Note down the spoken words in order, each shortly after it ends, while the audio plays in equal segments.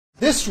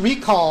This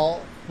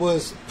recall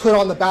was put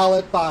on the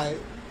ballot by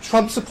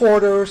Trump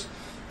supporters,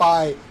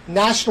 by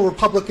national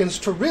Republicans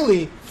to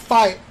really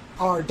fight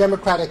our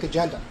Democratic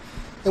agenda.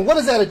 And what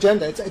is that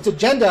agenda? It's an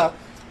agenda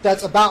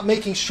that's about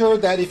making sure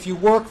that if you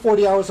work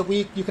 40 hours a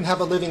week, you can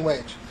have a living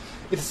wage.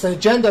 It's an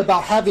agenda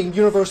about having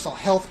universal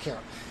health care.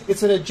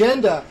 It's an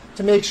agenda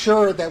to make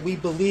sure that we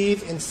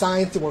believe in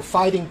science and we're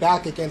fighting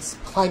back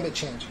against climate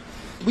change.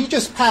 We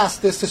just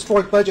passed this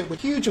historic budget with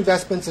huge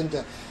investments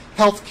into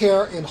health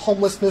care and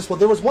homelessness. Well,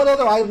 there was one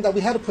other item that we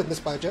had to put in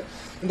this budget,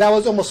 and that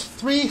was almost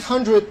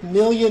 $300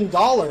 million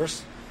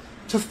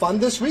to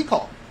fund this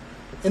recall.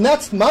 And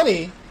that's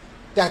money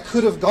that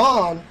could have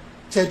gone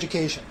to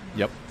education.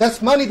 Yep.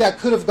 That's money that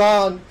could have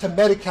gone to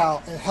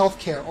Medi-Cal and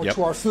healthcare or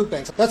to our food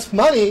banks. That's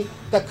money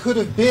that could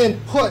have been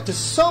put to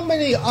so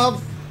many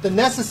of the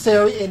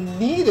necessary and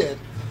needed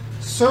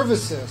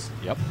services.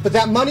 Yep. But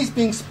that money's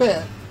being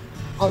spent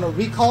on a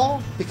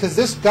recall because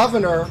this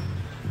governor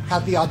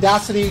had the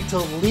audacity to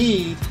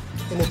lead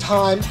in a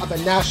time of a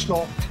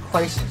national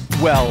crisis.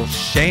 Well,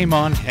 shame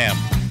on him.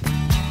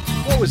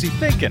 What was he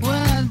thinking? Well,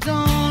 I don't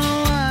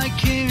know why I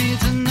came here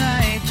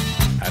tonight.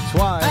 That's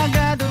why. I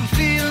got the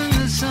feeling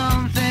that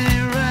something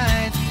ain't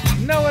right.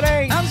 No, it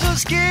ain't. I'm so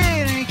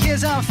scared in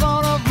case I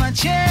fall off my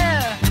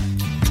chair.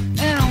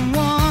 And I'm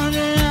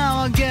wondering how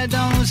I'll get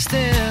down the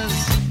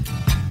stairs.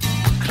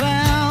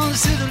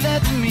 Clowns to the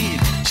left of me,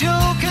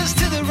 jokers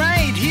to the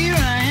right. Here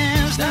I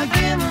am, stuck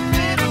in the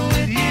middle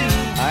with you.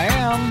 I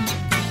am.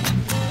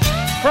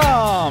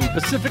 From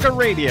Pacifica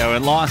Radio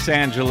in Los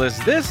Angeles,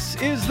 this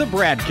is the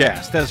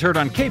BradCast, as heard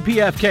on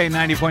KPFK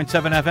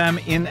 90.7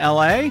 FM in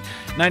LA,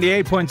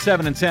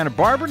 98.7 in Santa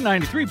Barbara,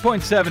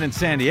 93.7 in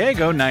San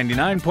Diego,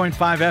 99.5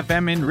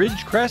 FM in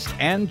Ridgecrest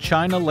and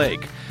China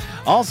Lake.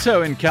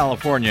 Also in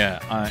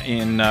California,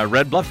 in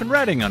Red Bluff and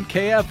Redding on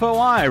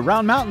KFOI,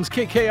 Round Mountains,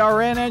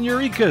 KKRN, and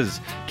Eureka's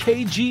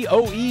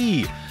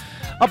KGOE.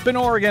 Up in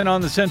Oregon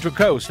on the Central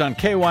Coast on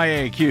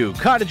KYAQ,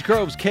 Cottage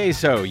Grove's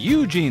KSO,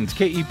 Eugene's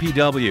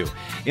KEPW.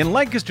 In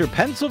Lancaster,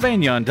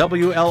 Pennsylvania on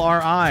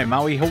WLRI,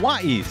 Maui,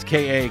 Hawaii's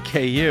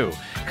KAKU.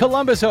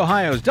 Columbus,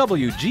 Ohio's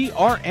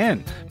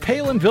WGRN.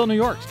 Palinville, New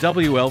York's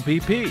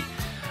WLPP.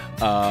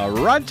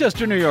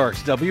 Rochester, New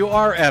York's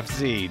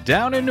WRFZ.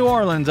 Down in New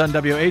Orleans on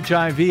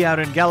WHIV. Out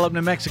in Gallup,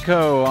 New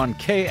Mexico on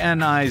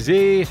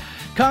KNIZ.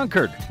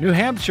 Concord, New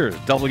Hampshire's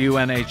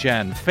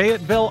WNHN.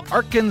 Fayetteville,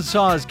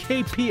 Arkansas's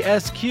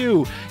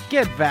KPSQ.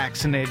 Get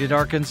vaccinated,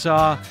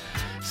 Arkansas.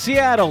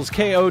 Seattle's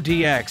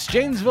KODX.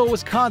 Janesville,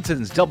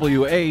 Wisconsin's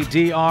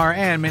WADR.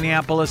 And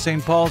Minneapolis,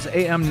 St. Paul's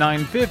AM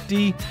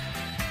 950.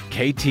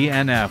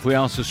 KTNF. We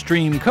also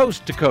stream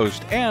coast to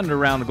coast and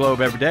around the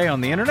globe every day on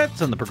the internet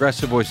on the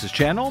Progressive Voices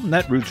channel,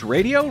 Netroots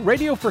Radio,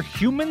 Radio for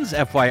Humans,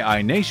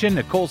 FYI Nation,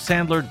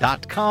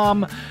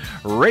 NicoleSandler.com,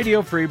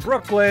 Radio Free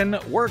Brooklyn,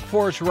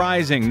 Workforce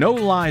Rising, No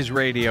Lies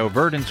Radio,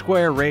 Verdant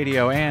Square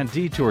Radio, and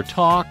Detour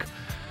Talk.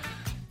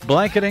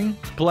 Blanketing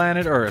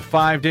planet Earth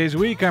 5 days a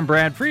week. I'm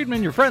Brad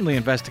Friedman, your friendly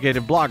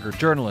investigative blogger,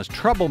 journalist,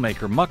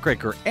 troublemaker,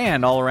 muckraker,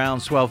 and all-around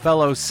swell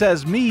fellow,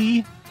 says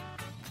me.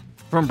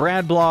 From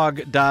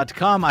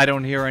BradBlog.com. I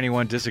don't hear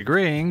anyone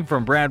disagreeing.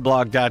 From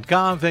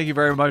BradBlog.com. Thank you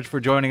very much for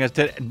joining us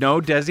today.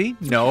 No, Desi.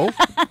 No.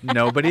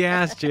 Nobody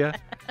asked you.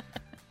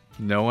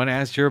 No one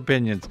asked your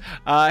opinions.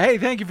 Hey,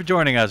 thank you for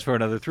joining us for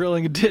another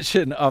thrilling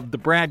edition of the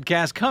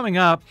BradCast. Coming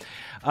up,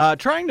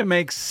 trying to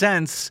make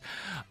sense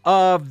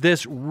of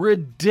this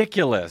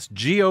ridiculous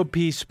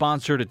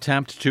GOP-sponsored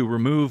attempt to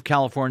remove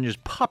California's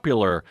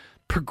popular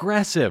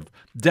progressive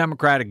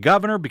Democratic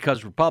governor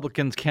because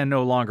Republicans can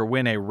no longer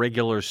win a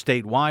regular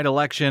statewide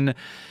election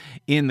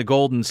in the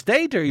Golden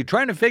State. Are you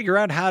trying to figure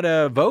out how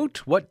to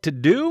vote, what to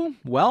do?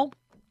 Well,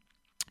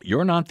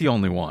 you're not the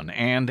only one.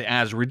 And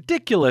as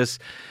ridiculous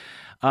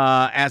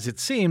as it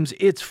seems,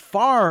 it's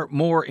far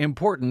more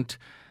important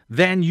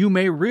than you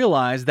may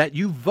realize that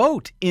you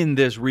vote in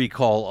this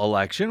recall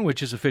election,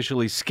 which is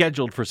officially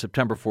scheduled for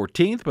September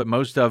 14th. But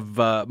most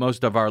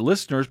of our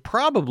listeners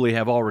probably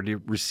have already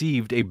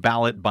received a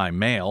ballot by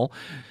mail.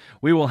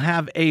 We will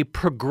have a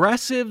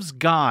progressive's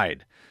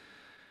guide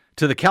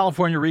to the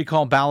California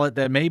recall ballot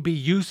that may be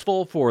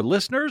useful for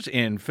listeners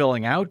in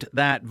filling out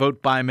that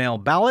vote by mail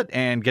ballot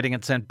and getting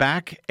it sent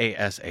back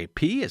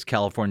ASAP, as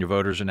California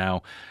voters are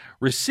now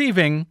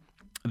receiving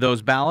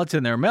those ballots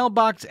in their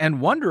mailbox and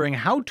wondering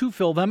how to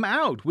fill them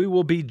out. We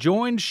will be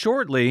joined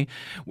shortly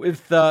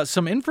with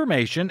some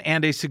information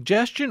and a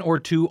suggestion or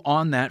two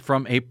on that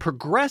from a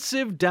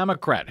progressive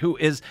Democrat who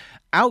is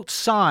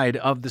outside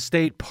of the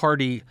state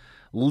party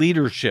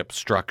leadership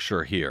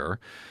structure here.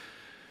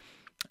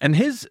 And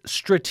his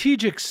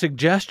strategic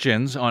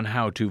suggestions on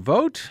how to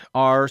vote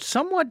are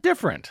somewhat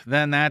different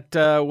than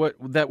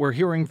that we're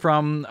hearing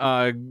from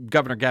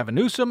Governor Gavin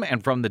Newsom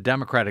and from the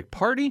Democratic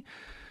Party.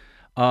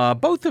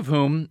 Both of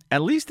whom,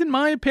 at least in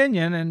my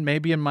opinion, and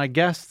maybe in my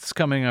guests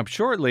coming up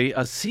shortly,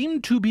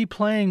 seem to be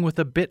playing with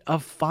a bit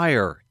of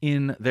fire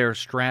in their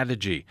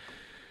strategy.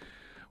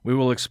 We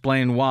will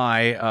explain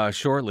why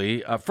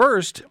shortly.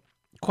 First,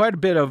 quite a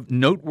bit of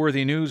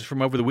noteworthy news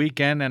from over the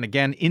weekend and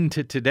again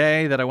into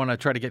today that I want to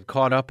try to get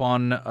caught up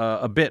on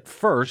a bit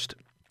first.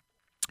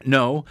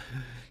 No,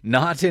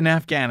 not in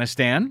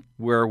Afghanistan,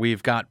 where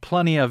we've got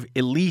plenty of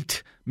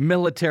elite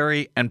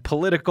military and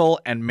political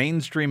and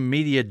mainstream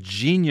media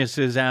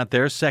geniuses out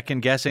there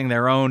second-guessing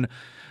their own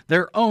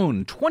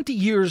 20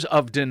 years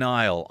of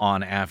denial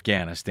on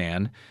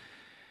Afghanistan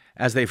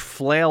as they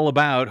flail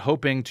about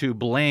hoping to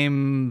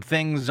blame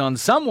things on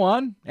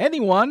someone,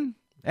 anyone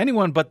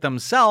but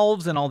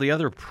themselves and all the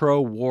other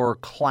pro-war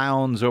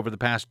clowns over the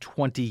past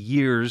 20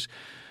 years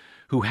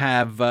who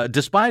have,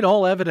 despite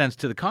all evidence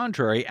to the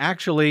contrary,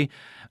 actually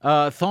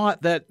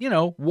thought that,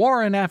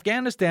 war in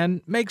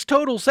Afghanistan makes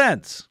total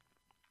sense.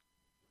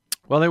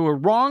 Well, they were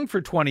wrong for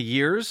 20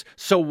 years,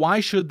 so why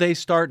should they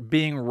start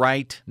being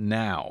right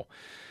now?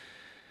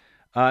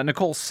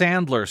 Nicole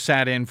Sandler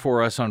sat in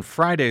for us on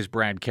Friday's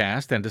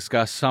BradCast and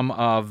discussed some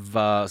of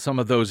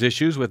those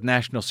issues with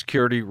national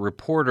security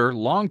reporter,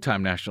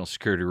 longtime national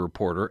security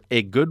reporter,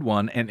 a good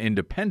one, an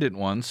independent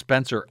one,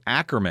 Spencer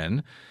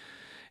Ackerman.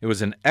 It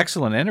was an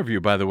excellent interview,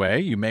 by the way.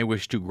 You may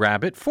wish to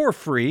grab it for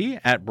free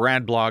at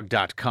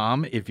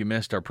bradblog.com if you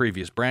missed our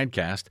previous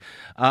BradCast.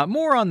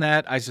 More on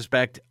that, I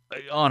suspect,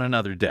 on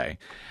another day.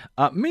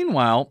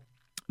 Meanwhile,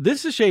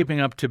 this is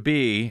shaping up to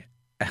be,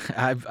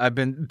 I've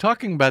been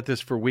talking about this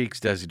for weeks,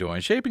 Desi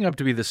Doyen, shaping up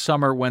to be the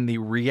summer when the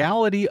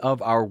reality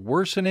of our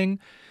worsening,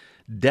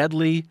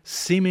 deadly,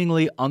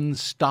 seemingly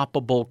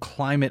unstoppable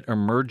climate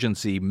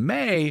emergency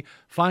may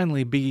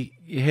finally be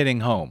hitting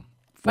home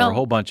for a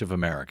whole bunch of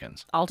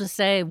Americans. I'll just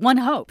say one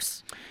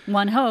hopes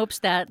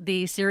that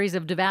the series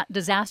of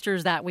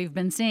disasters that we've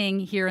been seeing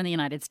here in the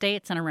United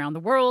States and around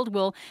the world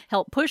will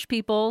help push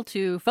people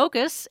to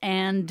focus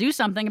and do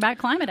something about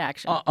climate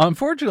action.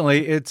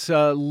 Unfortunately, it's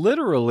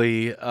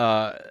literally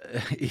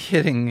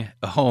hitting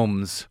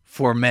homes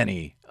for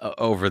many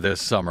over this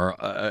summer,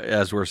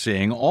 as we're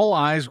seeing. All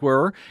eyes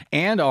were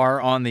and are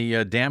on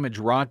the damage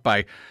wrought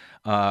by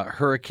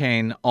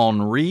Hurricane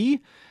Henri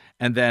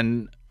and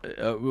then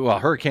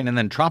hurricane and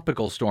then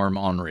tropical storm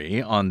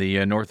Henri on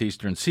the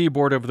northeastern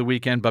seaboard over the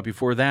weekend. But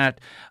before that,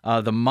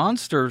 the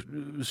monster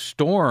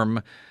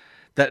storm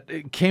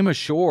that came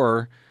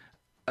ashore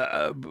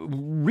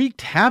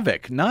wreaked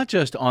havoc, not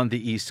just on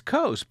the East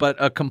Coast, but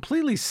a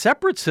completely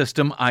separate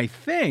system, I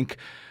think,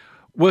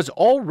 was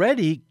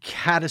already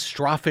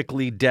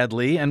catastrophically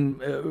deadly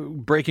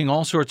and breaking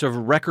all sorts of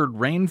record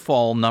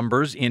rainfall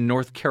numbers in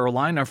North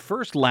Carolina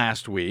first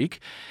last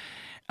week.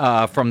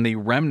 From the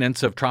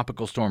remnants of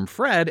Tropical Storm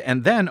Fred,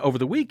 and then over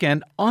the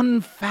weekend,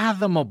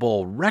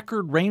 unfathomable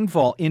record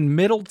rainfall in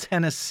Middle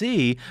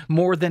Tennessee,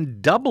 more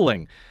than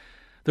doubling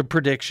the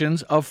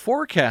predictions of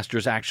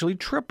forecasters, actually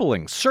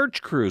tripling.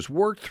 Search crews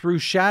worked through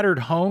shattered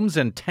homes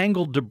and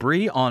tangled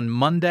debris on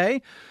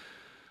Monday,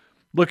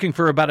 looking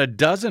for about a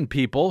dozen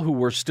people who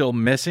were still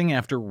missing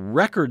after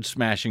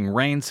record-smashing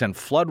rain sent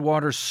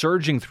floodwaters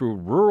surging through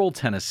rural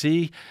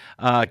Tennessee,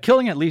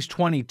 killing at least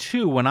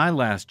 22 when I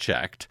last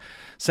checked.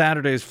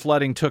 Saturday's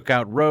flooding took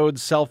out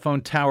roads, cell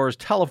phone towers,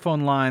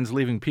 telephone lines,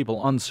 leaving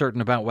people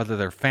uncertain about whether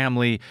their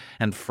family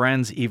and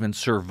friends even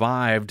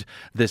survived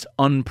this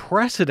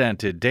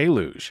unprecedented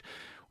deluge,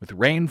 with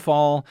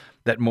rainfall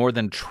that more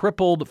than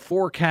tripled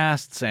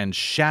forecasts and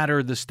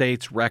shattered the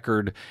state's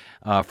record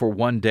for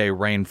one-day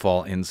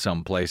rainfall in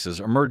some places.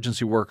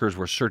 Emergency workers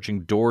were searching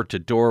door to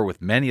door, with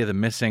many of the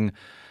missing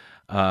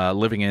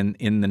living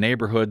in the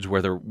neighborhoods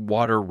where the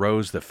water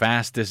rose the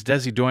fastest.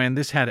 Desi Doyen,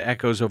 this had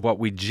echoes of what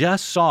we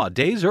just saw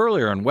days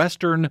earlier in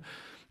western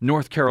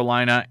North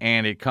Carolina,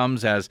 and it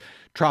comes as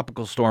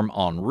Tropical Storm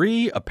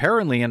Henri,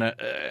 apparently in an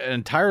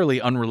entirely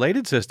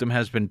unrelated system,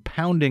 has been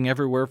pounding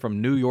everywhere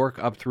from New York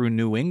up through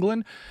New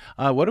England.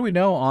 What do we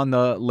know on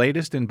the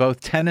latest in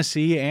both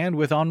Tennessee and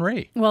with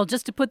Henri? Well,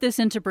 just to put this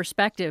into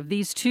perspective,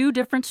 these two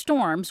different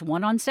storms,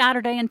 one on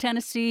Saturday in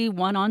Tennessee,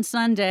 one on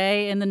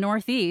Sunday in the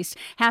Northeast,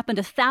 happened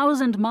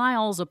 1,000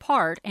 miles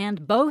apart,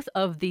 and both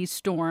of these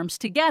storms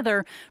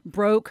together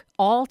broke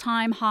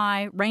all-time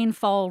high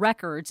rainfall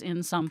records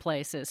in some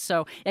places.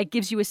 So it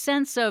gives you a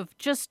sense of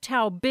just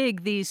how big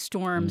these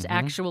storms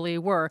actually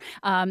were.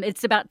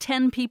 It's about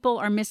 10 people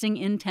are missing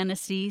in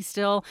Tennessee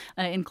still,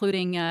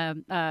 including,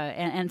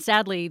 and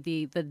sadly,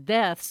 the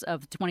deaths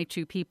of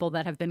 22 people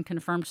that have been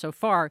confirmed so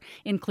far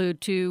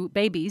include 2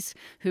 babies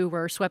who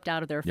were swept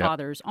out of their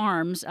father's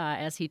arms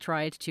as he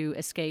tried to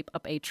escape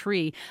up a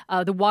tree.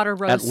 The water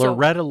rose... At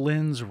Loretta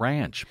Lynn's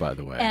ranch, by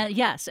the way.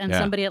 Yes, and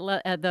somebody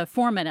at the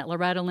foreman at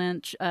Loretta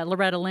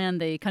Lynn,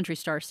 the country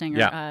star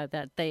singer,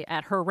 that they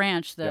at her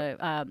ranch,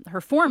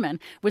 her foreman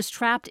was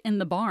trapped in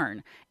the barn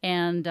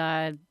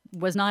and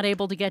was not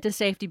able to get to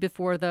safety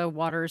before the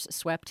waters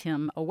swept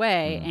him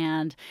away.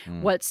 And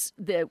what's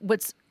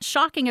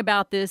shocking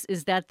about this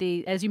is that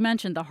as you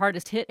mentioned, the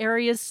hardest hit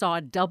areas saw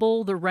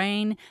double the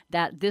rain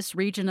that this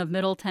region of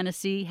Middle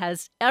Tennessee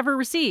has ever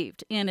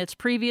received in its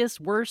previous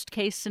worst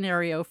case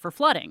scenario for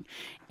flooding.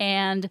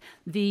 And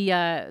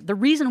the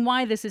reason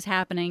why this is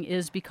happening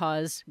is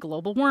because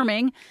global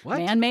warming,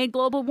 man-made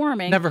global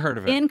warming, never heard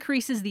of it,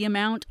 increases the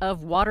amount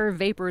of water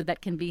vapor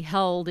that can be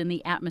held in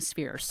the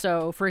atmosphere.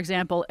 So, for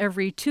example,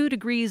 every 2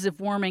 degrees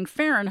of warming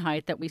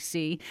Fahrenheit that we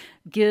see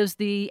gives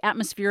the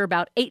atmosphere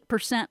about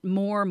 8%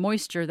 more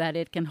moisture that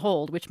it can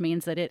hold, which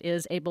means that it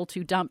is able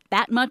to dump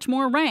that much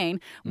more rain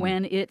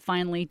when it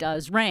finally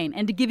does rain.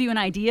 And to give you an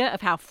idea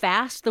of how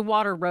fast the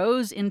water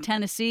rose in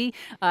Tennessee,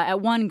 at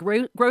one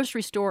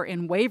grocery store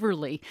in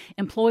Waverly,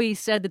 employees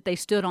said that they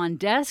stood on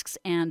desks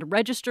and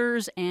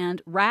registers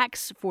and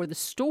racks for the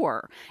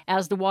store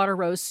as the water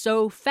rose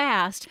so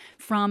fast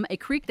from a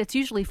creek that's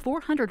usually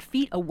 400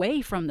 feet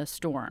away from the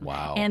storm.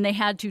 Wow. And they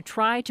had to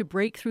try to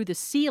break through the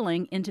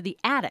ceiling into the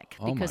attic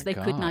because they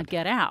could not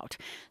get out.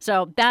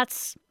 So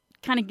that's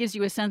kind of gives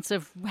you a sense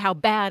of how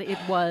bad it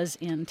was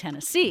in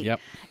Tennessee.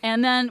 Yep.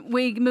 And then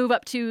we move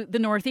up to the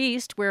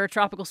Northeast, where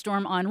Tropical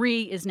Storm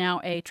Henri is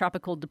now a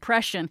tropical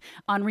depression.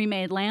 Henri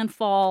made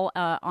landfall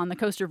on the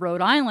coast of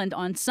Rhode Island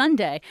on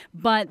Sunday,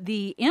 but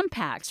the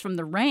impacts from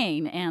the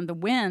rain and the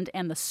wind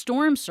and the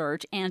storm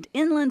surge and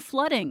inland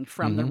flooding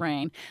from the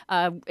rain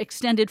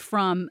extended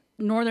from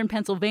northern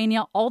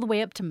Pennsylvania all the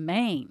way up to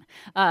Maine.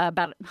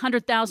 About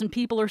 100,000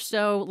 people or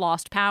so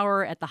lost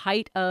power at the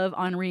height of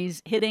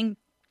Henri's hitting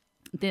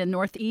the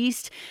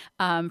Northeast,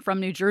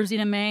 from New Jersey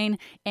to Maine.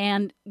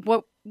 And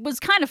what was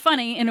kind of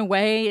funny in a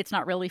way, it's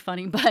not really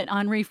funny, but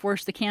Henri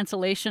forced the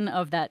cancellation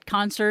of that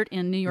concert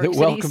in New York City.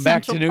 Welcome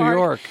back to Central New Park.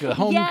 York, the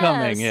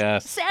homecoming,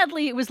 yes.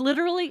 Sadly, it was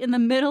literally in the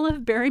middle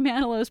of Barry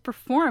Manilow's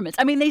performance.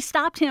 I mean, they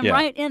stopped him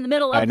right in the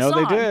middle of the song.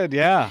 I know they did,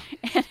 yeah.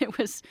 And it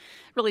was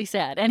really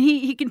sad. And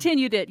he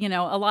continued it. You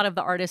know, a lot of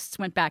the artists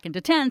went back into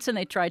tents and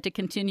they tried to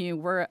continue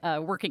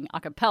working a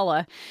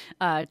cappella.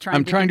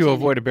 I'm trying to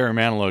avoid a Barry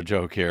Manilow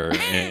joke here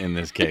in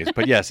this case.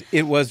 But yes,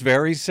 it was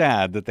very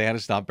sad that they had to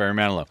stop Barry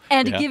Manilow.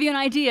 And to give you an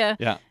idea,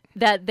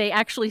 that they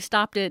actually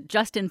stopped it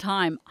just in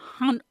time.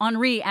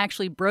 Henri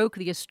actually broke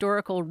the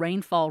historical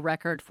rainfall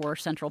record for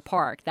Central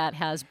Park. That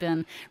has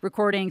been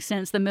recording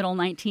since the middle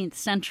 19th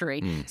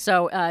century.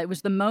 So it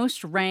was the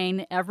most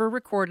rain ever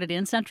recorded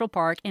in Central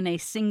Park in a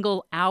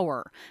single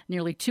hour.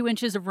 Nearly 2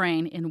 inches of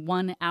rain in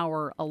 1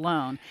 hour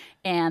alone.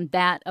 And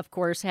that, of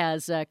course,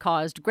 has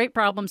caused great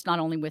problems, not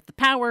only with the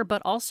power,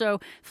 but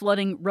also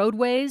flooding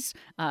roadways,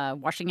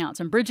 washing out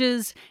some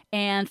bridges,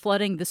 and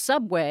flooding the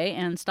subway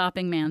and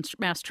stopping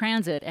mass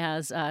transit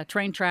as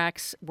train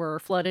tracks were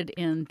flooded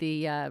in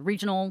the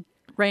regional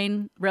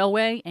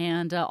railway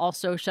and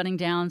also shutting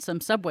down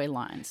some subway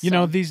lines. You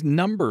know, these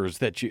numbers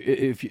that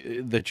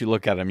you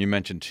look at them, you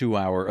mentioned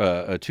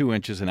 2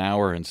 inches an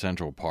hour in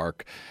Central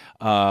Park.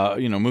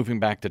 Moving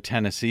back to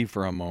Tennessee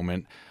for a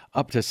moment,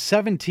 up to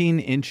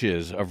 17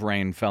 inches of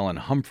rain fell in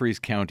Humphreys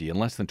County in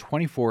less than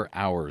 24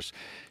 hours,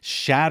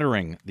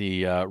 shattering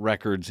the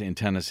records in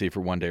Tennessee for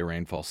one-day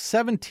rainfall.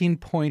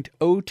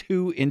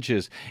 17.02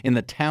 inches in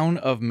the town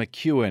of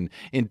McEwen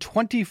in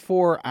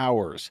 24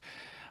 hours.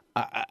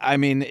 I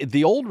mean,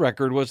 the old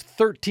record was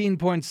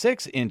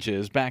 13.6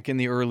 inches back in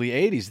the early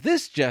 80s.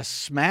 This just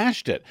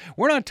smashed it.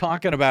 We're not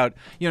talking about,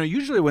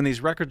 usually when these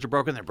records are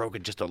broken, they're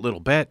broken just a little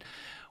bit.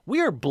 We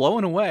are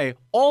blowing away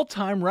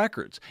all-time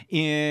records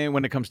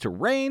when it comes to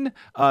rain,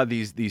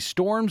 these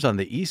storms on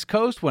the East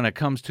Coast, when it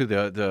comes to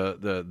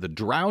the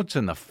droughts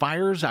and the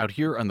fires out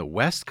here on the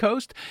West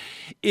Coast.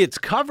 It's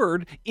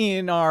covered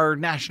in our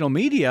national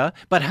media,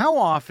 but how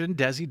often,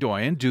 Desi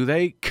Doyen, do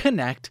they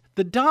connect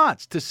the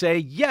dots to say,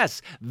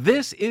 yes,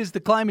 this is the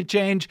climate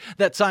change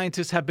that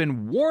scientists have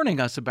been warning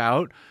us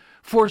about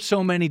for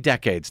so many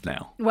decades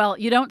now? Well,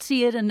 you don't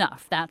see it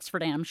enough, that's for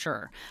damn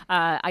sure.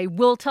 I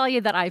will tell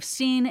you that I've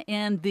seen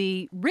in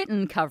the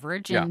written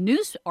coverage in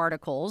news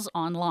articles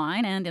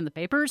online and in the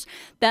papers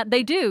that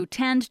they do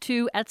tend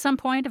to, at some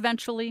point,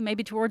 eventually,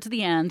 maybe towards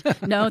the end,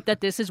 note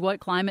that this is what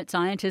climate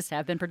scientists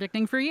have been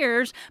predicting for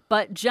years.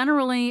 But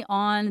generally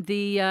on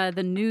the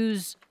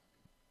news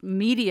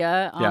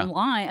media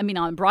online,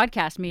 on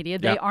broadcast media,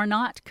 they are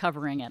not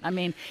covering it. I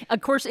mean,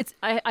 of course,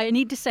 I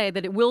need to say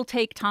that it will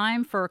take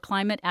time for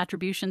climate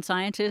attribution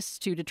scientists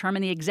to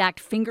determine the exact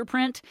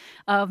fingerprint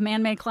of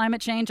man-made climate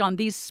change on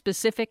these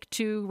specific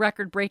 2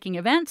 record-breaking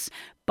events.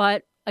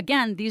 But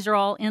again, these are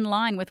all in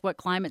line with what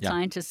climate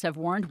scientists have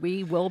warned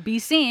we will be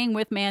seeing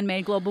with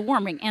man-made global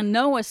warming. And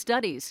NOAA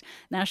studies,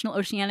 National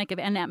Oceanic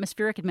and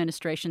Atmospheric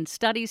Administration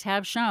studies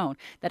have shown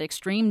that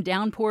extreme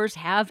downpours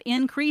have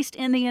increased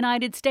in the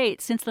United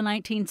States since the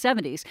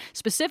 1970s,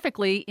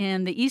 specifically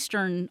in the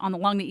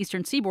along the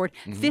eastern seaboard,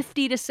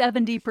 50 to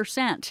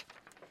 70%.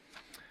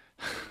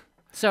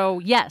 So,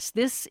 yes,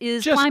 this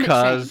is climate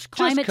change.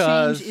 Climate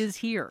change is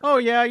here. Oh,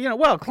 yeah.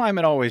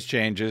 Climate always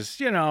changes.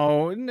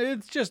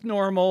 It's just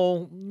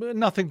normal.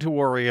 Nothing to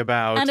worry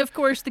about. And, of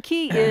course, the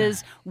key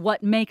is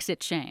what makes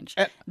it change.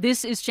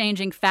 This is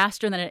changing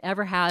faster than it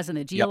ever has in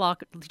the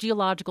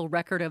geological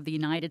record of the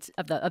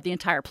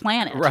entire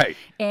planet. Right.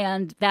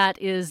 And that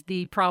is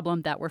the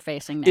problem that we're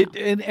facing now.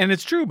 And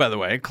it's true, by the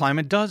way.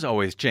 Climate does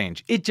always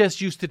change. It just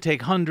used to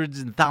take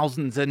hundreds and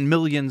thousands and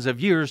millions of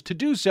years to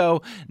do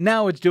so.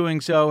 Now it's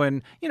doing so in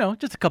in,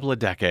 just a couple of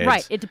decades.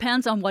 Right. It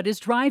depends on what is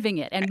driving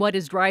it. And what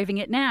is driving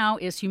it now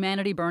is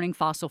humanity burning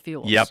fossil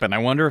fuels. Yep. And I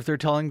wonder if they're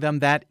telling them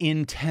that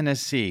in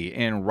Tennessee,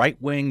 in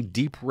right-wing,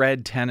 deep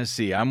red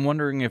Tennessee. I'm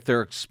wondering if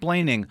they're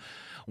explaining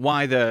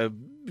why the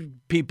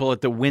people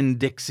at the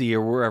Winn-Dixie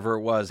or wherever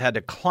it was had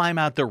to climb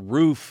out the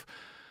roof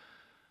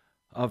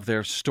of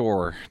their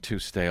store to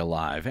stay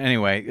alive.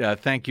 Anyway,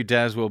 thank you,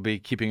 Des. We'll be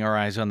keeping our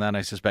eyes on that,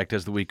 I suspect,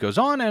 as the week goes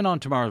on, and on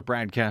tomorrow's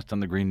BradCast on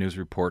the Green News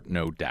Report,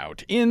 no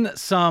doubt. In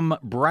some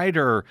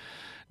brighter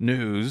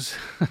news,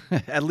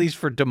 at least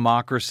for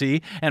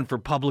democracy and for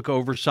public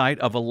oversight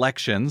of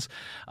elections,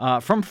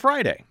 from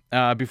Friday,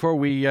 before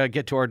we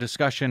get to our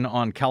discussion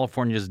on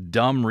California's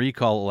dumb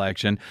recall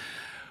election,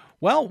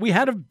 well, we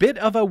had a bit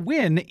of a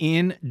win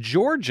in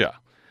Georgia.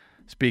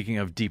 Speaking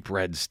of deep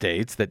red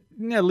states that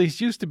at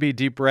least used to be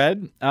deep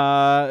red,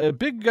 a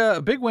big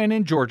win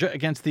in Georgia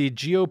against the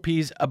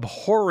GOP's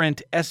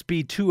abhorrent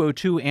SB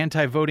 202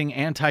 anti-voting,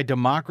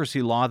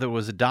 anti-democracy law that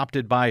was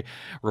adopted by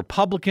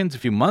Republicans a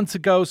few months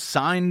ago,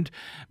 signed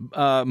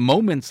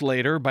moments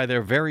later by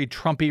their very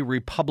Trumpy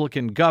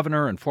Republican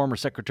governor and former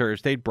Secretary of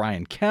State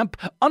Brian Kemp,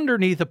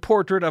 underneath a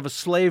portrait of a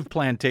slave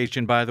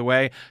plantation, by the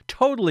way,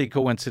 totally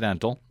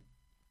coincidental.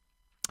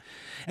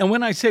 And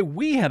when I say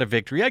we had a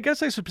victory, I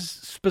guess I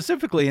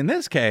specifically, in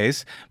this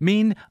case,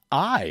 mean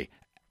I,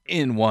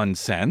 in one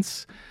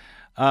sense.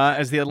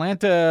 As the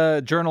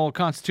Atlanta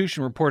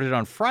Journal-Constitution reported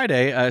on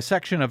Friday, a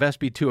section of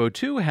SB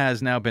 202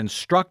 has now been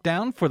struck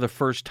down for the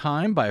first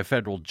time by a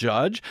federal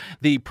judge.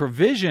 The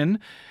provision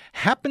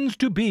happens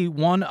to be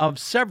one of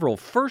several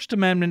First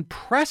Amendment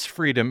press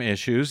freedom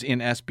issues in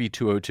SB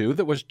 202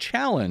 that was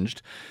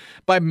challenged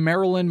by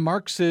Marilyn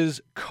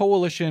Marx's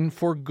Coalition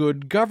for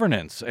Good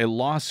Governance, a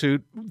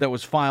lawsuit that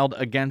was filed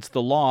against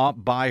the law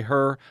by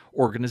her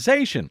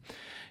organization.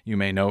 You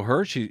may know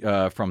her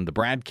from the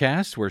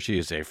BradCast, where she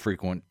is a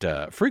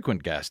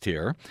frequent guest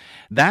here.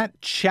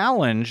 That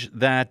challenge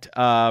that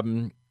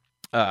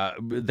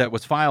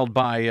was filed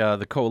by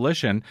the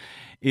coalition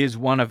is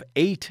one of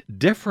 8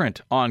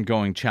 different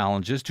ongoing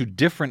challenges to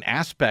different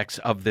aspects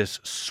of this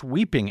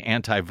sweeping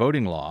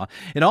anti-voting law.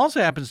 It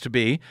also happens to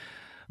be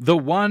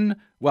one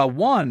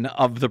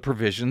of the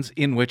provisions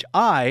in which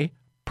I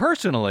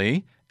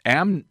personally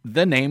am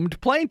the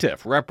named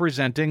plaintiff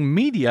representing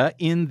media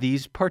in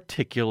these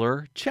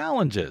particular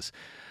challenges.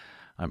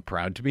 I'm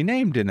proud to be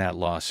named in that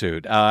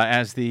lawsuit.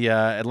 As the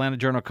Atlanta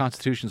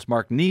Journal-Constitution's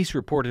Mark Neese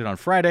reported on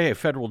Friday, a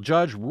federal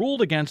judge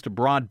ruled against a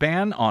broad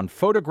ban on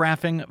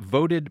photographing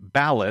voted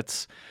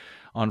ballots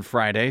on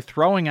Friday,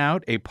 throwing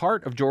out a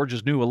part of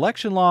Georgia's new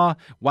election law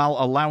while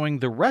allowing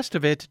the rest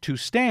of it to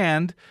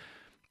stand,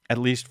 at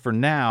least for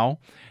now.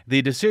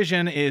 The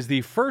decision is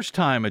the first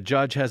time a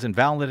judge has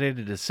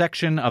invalidated a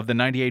section of the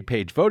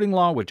 98-page voting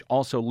law, which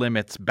also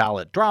limits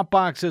ballot drop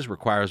boxes,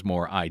 requires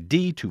more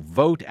ID to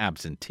vote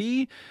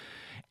absentee,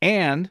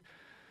 and,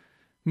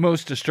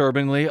 most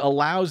disturbingly,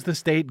 allows the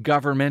state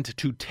government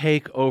to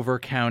take over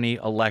county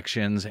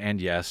elections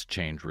and, yes,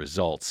 change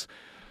results.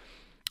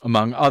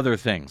 Among other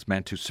things,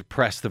 meant to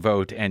suppress the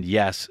vote and,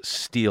 yes,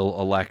 steal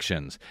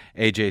elections.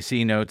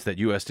 AJC notes that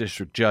U.S.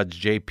 District Judge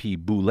J.P.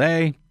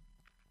 Boulay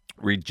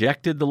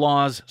rejected the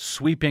law's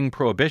sweeping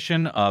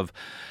prohibition of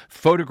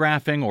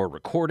photographing or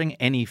recording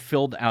any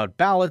filled-out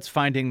ballots,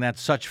 finding that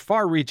such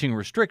far-reaching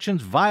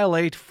restrictions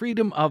violate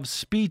freedom of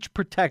speech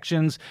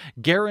protections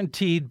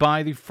guaranteed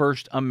by the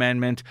First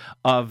Amendment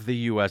of the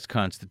U.S.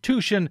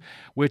 Constitution,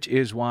 which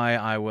is why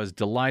I was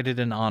delighted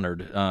and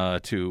honored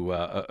to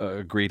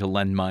agree to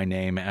lend my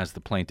name as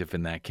the plaintiff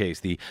in that case.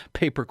 The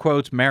paper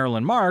quotes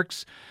Marilyn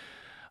Marx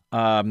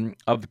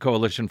of the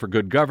Coalition for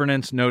Good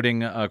Governance,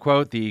 noting,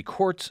 quote, the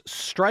court's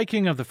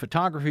striking of the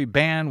photography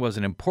ban was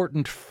an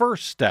important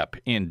first step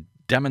in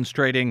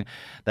demonstrating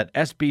that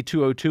SB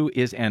 202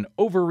 is an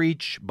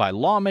overreach by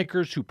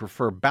lawmakers who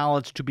prefer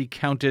ballots to be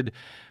counted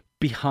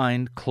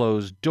behind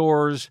closed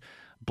doors,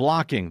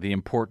 blocking the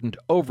important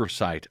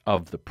oversight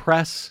of the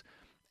press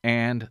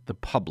and the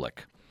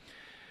public.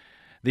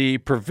 The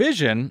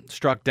provision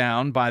struck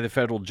down by the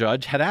federal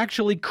judge had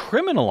actually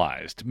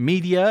criminalized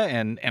media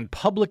and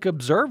public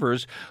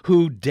observers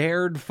who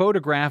dared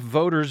photograph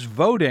voters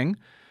voting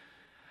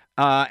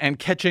and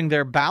catching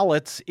their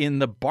ballots in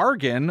the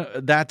bargain.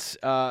 That's,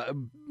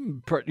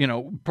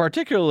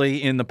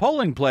 particularly in the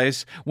polling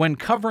place when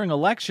covering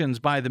elections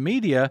by the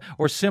media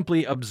or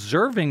simply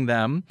observing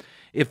them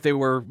if they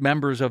were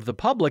members of the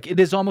public.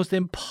 It is almost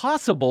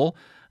impossible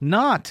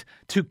not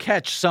to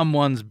catch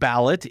someone's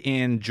ballot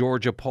in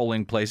Georgia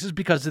polling places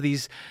because of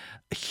these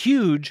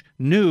huge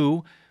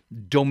new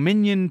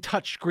Dominion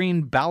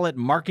touchscreen ballot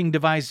marking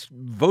device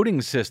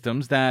voting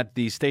systems that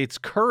the state's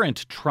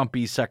current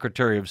Trumpy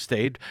Secretary of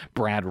State,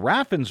 Brad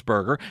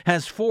Raffensperger,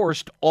 has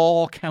forced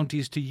all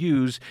counties to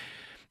use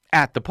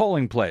at the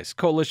polling place.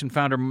 Coalition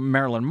founder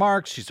Marilyn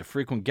Marx, she's a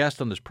frequent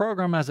guest on this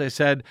program, as I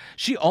said.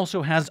 She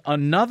also has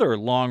another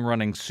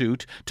long-running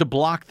suit to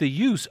block the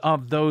use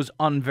of those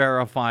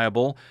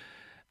unverifiable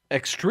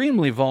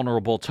extremely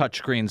vulnerable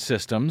touchscreen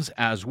systems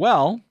as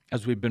well,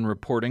 as we've been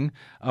reporting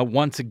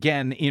once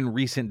again in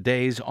recent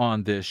days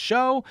on this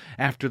show,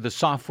 after the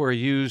software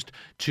used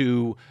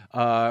to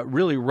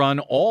really run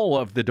all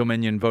of the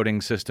Dominion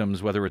voting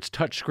systems, whether it's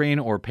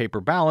touchscreen or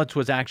paper ballots,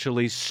 was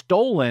actually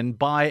stolen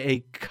by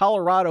a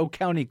Colorado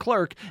County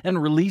clerk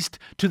and released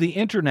to the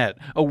internet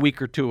a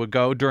week or two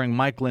ago during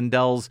Mike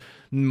Lindell's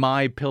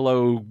My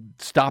Pillow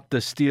Stop the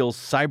Steal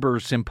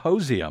Cyber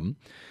Symposium.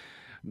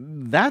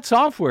 That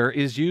software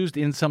is used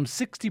in some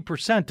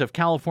 60% of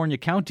California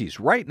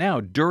counties right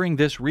now during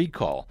this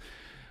recall.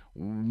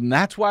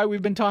 That's why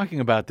we've been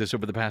talking about this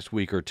over the past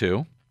week or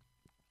two.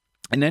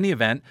 In any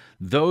event,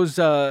 those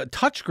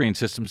touchscreen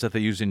systems that they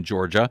use in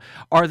Georgia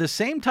are the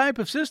same type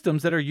of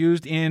systems that are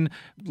used in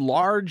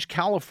large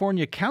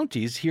California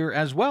counties here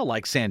as well,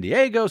 like San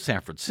Diego,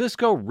 San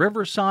Francisco,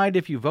 Riverside,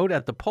 if you vote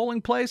at the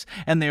polling place.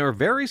 And they are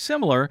very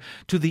similar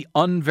to the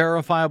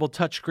unverifiable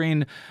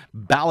touchscreen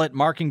ballot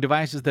marking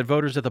devices that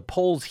voters at the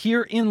polls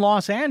here in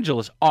Los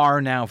Angeles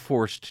are now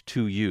forced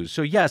to use.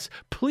 So yes,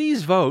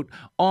 please vote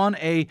on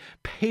a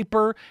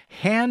paper,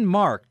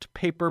 hand-marked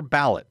paper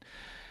ballot.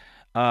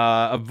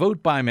 A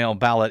vote-by-mail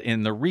ballot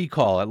in the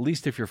recall, at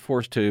least if you're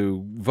forced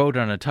to vote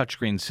on a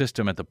touchscreen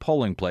system at the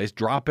polling place,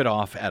 drop it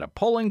off at a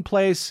polling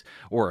place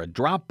or a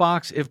drop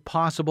box if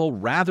possible,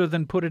 rather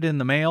than put it in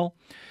the mail.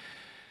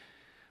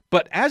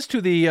 But as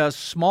to the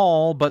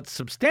small but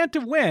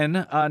substantive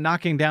win,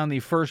 knocking down the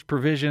first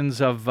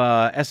provisions of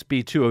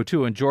SB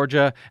 202 in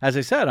Georgia, as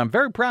I said, I'm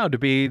very proud to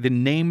be the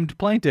named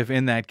plaintiff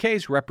in that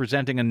case,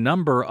 representing a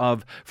number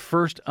of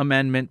First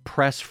Amendment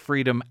press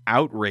freedom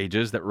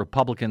outrages that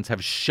Republicans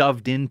have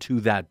shoved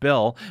into that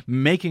bill,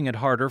 making it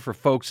harder for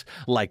folks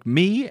like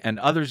me and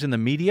others in the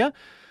media,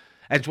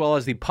 as well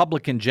as the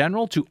public in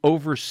general, to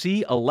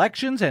oversee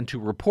elections and to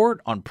report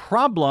on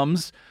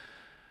problems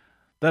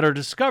that are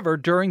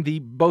discovered during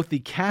both the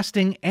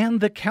casting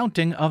and the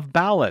counting of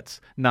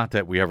ballots. Not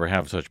that we ever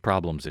have such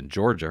problems in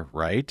Georgia,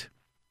 right?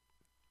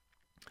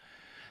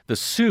 The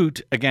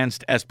suit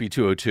against SB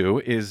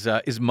 202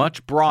 is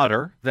much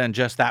broader than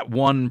just that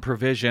one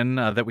provision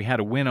that we had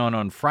a win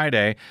on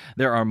Friday.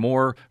 There are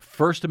more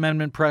First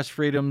Amendment press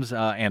freedoms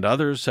and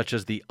others, such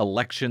as the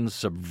election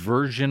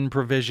subversion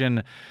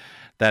provision,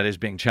 that is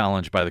being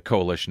challenged by the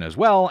coalition as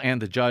well,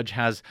 and the judge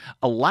has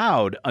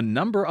allowed a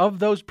number of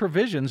those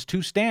provisions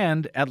to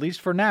stand, at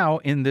least for now,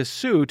 in this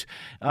suit.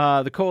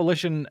 The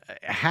coalition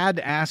had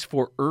asked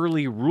for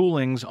early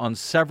rulings on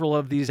several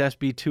of these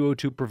SB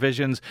 202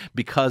 provisions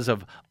because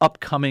of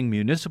upcoming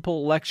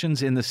municipal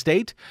elections in the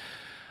state.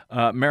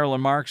 Marilyn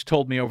Marks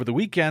told me over the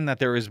weekend that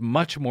there is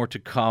much more to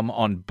come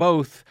on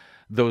both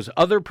those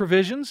other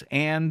provisions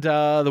and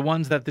the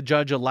ones that the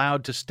judge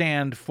allowed to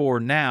stand for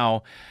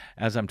now.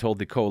 As I'm told,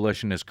 the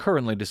coalition is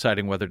currently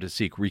deciding whether to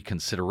seek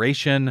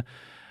reconsideration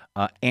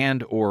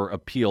and or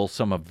appeal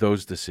some of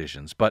those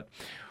decisions. But,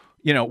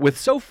 you know, with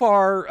so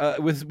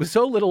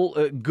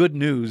little good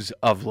news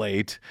of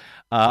late,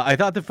 I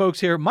thought the folks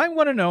here might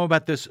want to know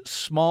about this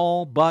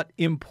small but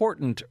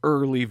important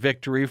early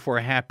victory for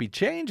a happy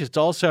change. It's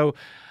also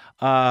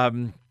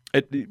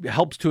it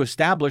helps to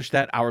establish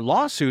that our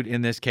lawsuit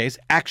in this case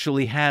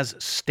actually has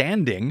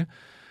standing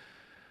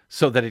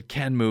so that it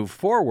can move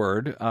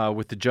forward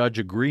with the judge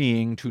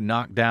agreeing to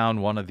knock down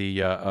one of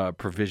the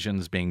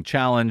provisions being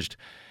challenged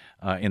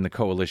in the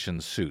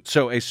coalition's suit.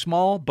 So a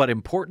small but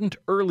important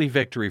early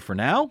victory for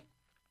now.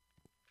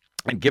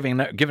 And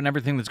given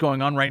everything that's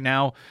going on right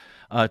now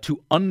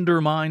to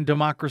undermine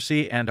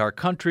democracy and our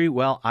country,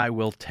 well, I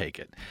will take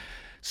it.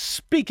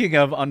 Speaking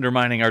of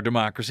undermining our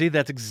democracy,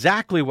 that's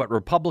exactly what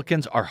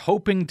Republicans are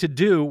hoping to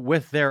do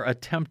with their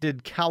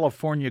attempted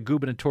California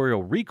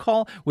gubernatorial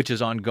recall, which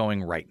is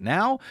ongoing right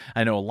now.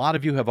 I know a lot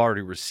of you have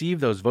already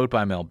received those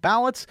vote-by-mail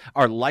ballots,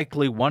 are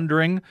likely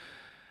wondering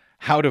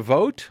how to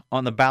vote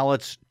on the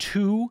ballot's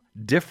two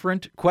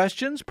different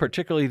questions,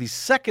 particularly the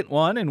second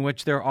one, in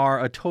which there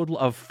are a total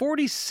of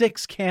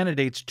 46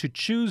 candidates to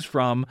choose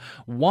from,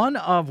 one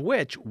of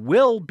which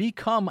will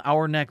become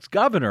our next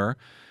governor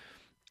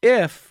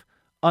if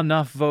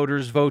enough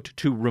voters vote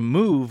to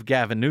remove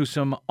Gavin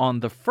Newsom on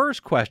the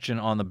first question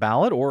on the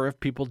ballot, or if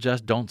people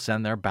just don't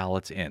send their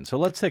ballots in. So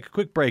let's take a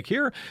quick break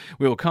here.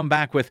 We will come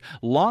back with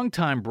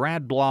longtime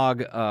Brad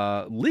blog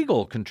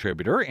legal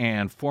contributor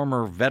and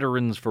former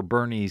Veterans for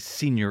Bernie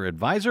senior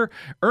advisor,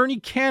 Ernie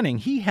Canning.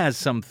 He has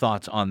some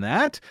thoughts on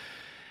that,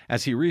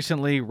 as he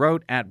recently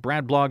wrote at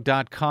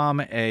bradblog.com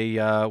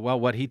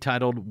what he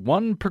titled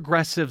One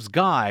Progressive's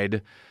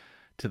Guide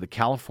to the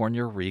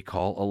California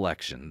recall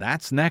election.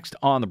 That's next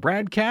on the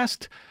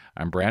BradCast.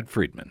 I'm Brad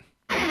Friedman.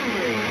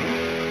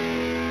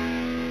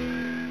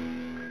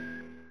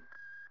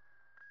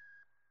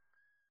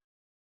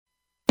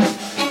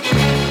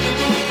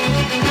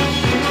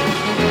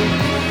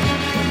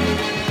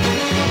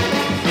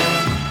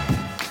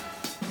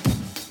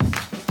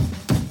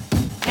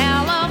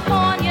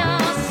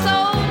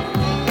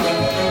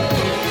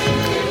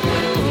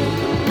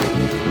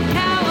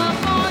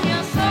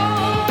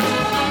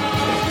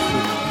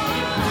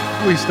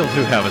 We still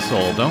do have a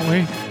soul, don't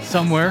we?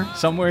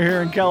 somewhere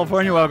here in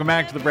California. Welcome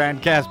back to the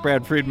BradCast.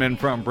 Brad Friedman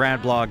from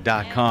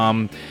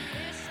BradBlog.com.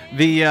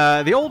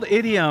 The old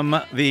idiom,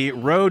 the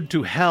road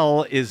to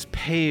hell is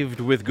paved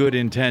with good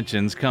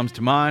intentions, comes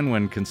to mind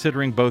when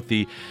considering both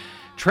the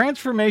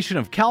transformation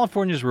of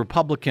California's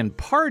Republican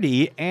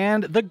Party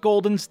and the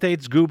Golden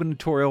State's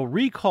gubernatorial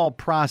recall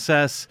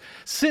process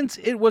since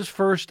it was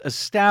first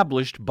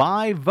established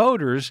by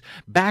voters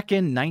back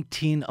in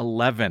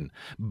 1911.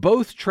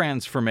 Both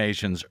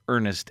transformations,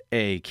 Ernest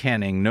A.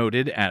 Canning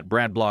noted at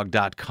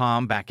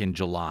BradBlog.com back in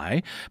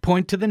July,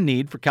 point to the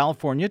need for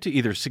California to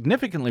either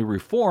significantly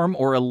reform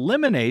or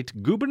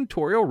eliminate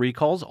gubernatorial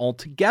recalls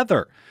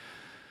altogether.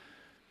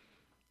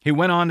 He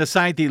went on to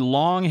cite the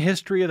long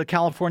history of the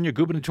California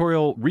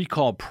gubernatorial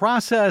recall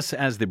process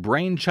as the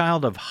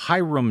brainchild of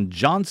Hiram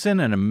Johnson,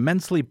 an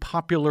immensely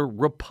popular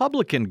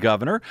Republican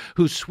governor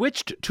who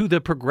switched to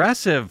the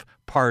Progressive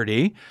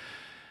Party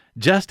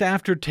just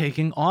after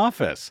taking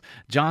office.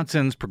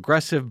 Johnson's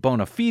progressive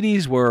bona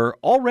fides were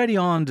already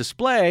on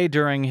display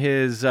during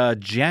his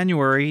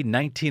January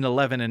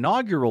 1911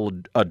 inaugural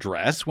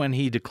address when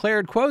he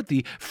declared, quote,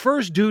 "The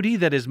first duty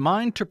that is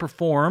mine to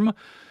perform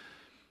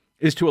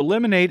is to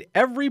eliminate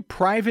every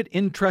private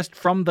interest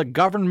from the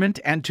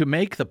government and to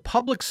make the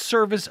public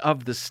service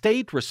of the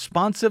state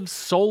responsive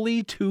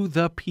solely to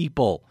the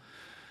people."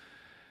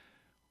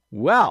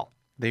 Well,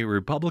 the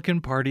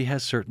Republican Party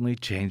has certainly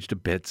changed a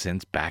bit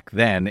since back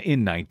then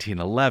in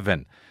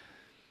 1911.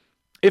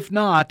 If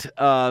not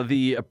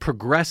the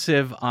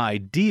progressive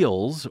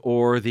ideals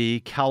or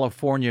the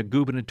California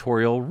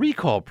gubernatorial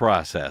recall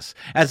process.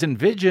 As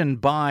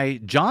envisioned by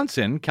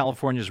Johnson,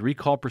 California's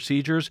recall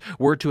procedures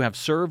were to have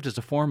served as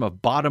a form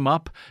of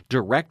bottom-up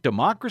direct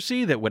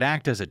democracy that would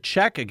act as a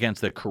check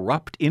against the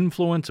corrupt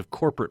influence of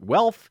corporate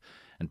wealth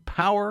and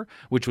power,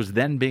 which was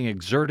then being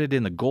exerted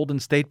in the Golden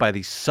State by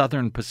the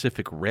Southern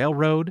Pacific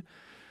Railroad.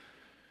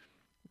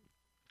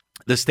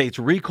 The state's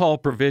recall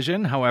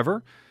provision,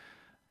 however,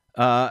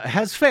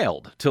 has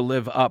failed to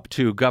live up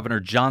to Governor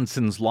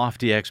Johnson's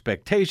lofty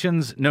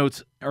expectations,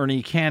 notes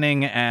Ernie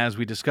Canning, as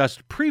we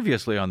discussed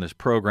previously on this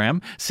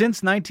program.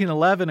 Since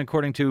 1911,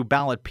 according to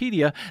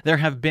Ballotpedia, there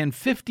have been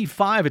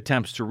 55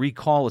 attempts to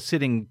recall a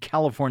sitting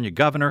California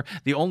governor.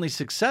 The only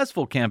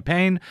successful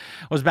campaign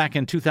was back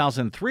in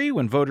 2003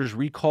 when voters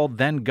recalled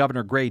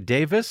then-Governor Gray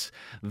Davis.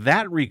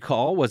 That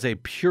recall was a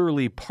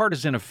purely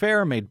partisan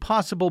affair made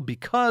possible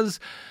because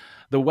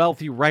the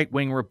wealthy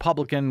right-wing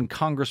Republican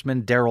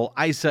Congressman Darrell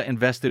Issa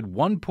invested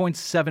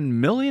 $1.7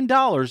 million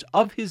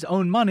of his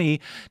own money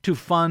to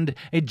fund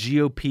a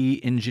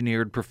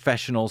GOP-engineered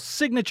professional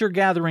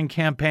signature-gathering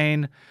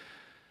campaign,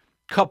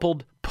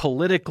 coupled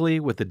politically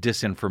with the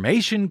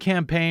disinformation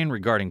campaign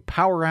regarding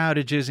power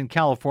outages in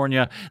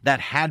California that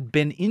had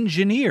been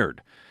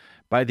engineered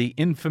by the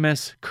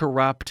infamous,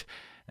 corrupt,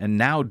 and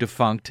now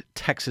defunct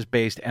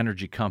Texas-based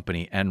energy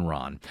company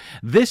Enron.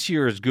 This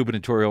year's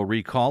gubernatorial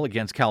recall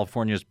against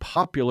California's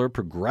popular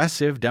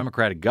progressive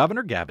Democratic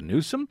governor, Gavin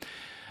Newsom,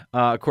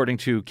 according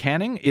to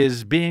Canning,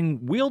 is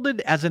being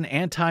wielded as an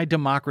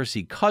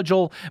anti-democracy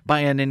cudgel by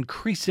an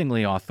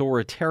increasingly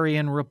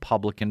authoritarian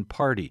Republican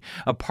Party,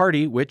 a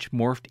party which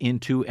morphed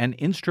into an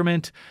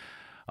instrument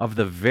of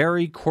the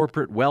very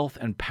corporate wealth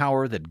and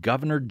power that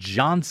Governor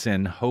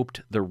Johnson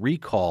hoped the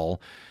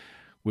recall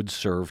would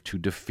serve to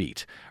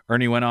defeat.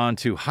 Ernie went on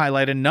to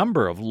highlight a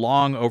number of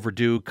long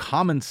overdue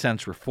common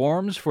sense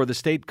reforms for the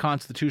state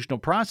constitutional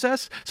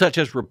process, such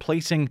as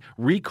replacing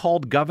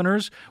recalled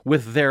governors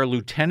with their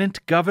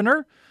lieutenant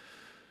governor.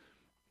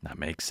 That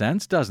makes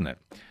sense, doesn't it?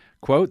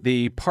 Quote,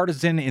 "The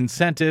partisan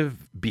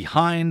incentive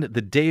behind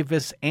the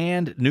Davis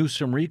and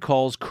Newsom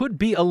recalls could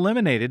be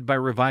eliminated by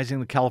revising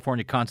the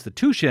California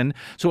Constitution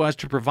so as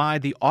to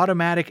provide the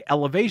automatic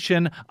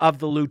elevation of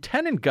the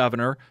lieutenant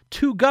governor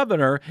to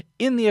governor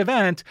in the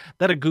event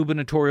that a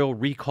gubernatorial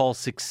recall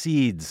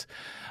succeeds.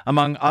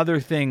 Among other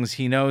things,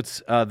 he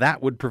notes,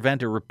 that would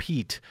prevent a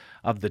repeat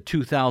of the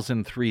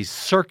 2003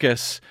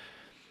 circus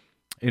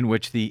in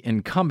which the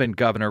incumbent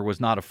governor was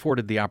not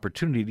afforded the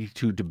opportunity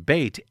to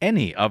debate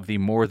any of the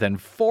more than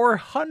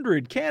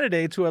 400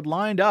 candidates who had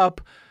lined up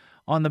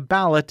on the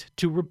ballot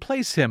to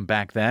replace him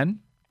back then."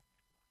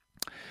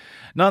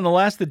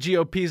 Nonetheless, the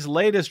GOP's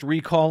latest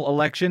recall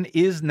election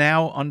is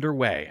now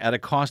underway at a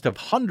cost of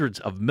hundreds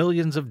of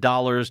millions of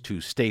dollars to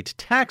state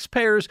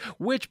taxpayers,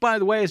 which, by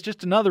the way, is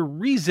just another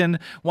reason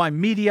why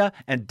media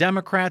and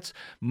Democrats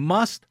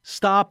must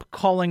stop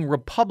calling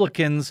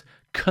Republicans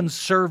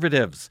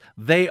conservatives.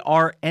 They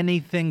are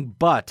anything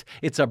but.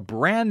 It's a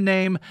brand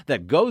name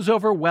that goes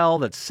over well,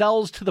 that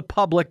sells to the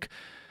public,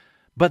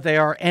 but they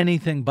are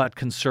anything but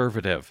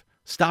conservative.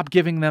 Stop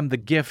giving them the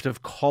gift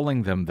of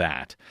calling them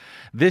that.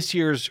 This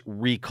year's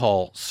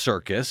recall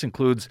circus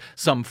includes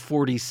some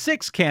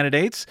 46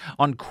 candidates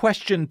on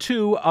question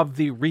 2 of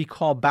the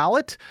recall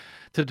ballot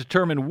to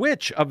determine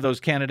which of those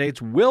candidates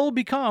will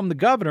become the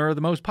governor of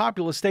the most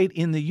populous state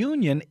in the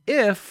union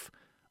if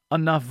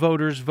enough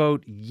voters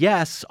vote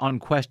yes on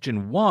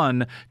question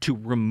 1 to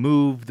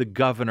remove the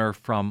governor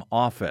from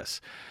office.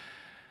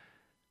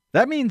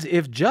 That means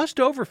if just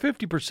over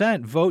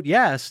 50% vote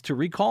yes to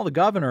recall the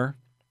governor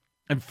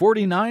and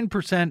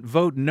 49%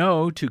 vote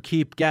no to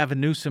keep Gavin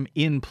Newsom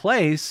in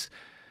place,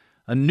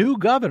 a new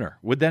governor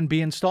would then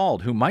be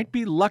installed who might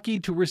be lucky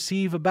to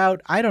receive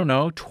about,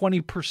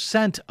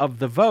 20% of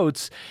the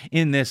votes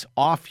in this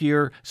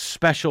off-year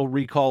special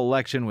recall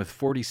election with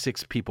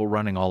 46 people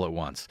running all at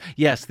once.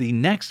 Yes, the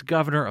next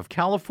governor of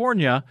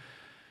California,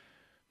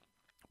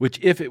 which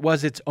if it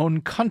was its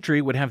own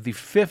country would have the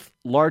 5th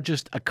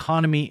largest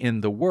economy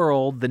in the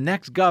world. The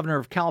next governor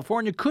of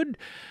California could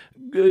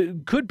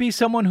be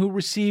someone who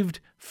received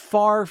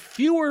far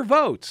fewer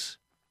votes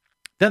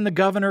than the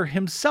governor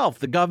himself,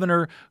 the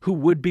governor who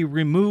would be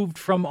removed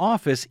from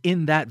office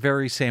in that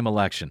very same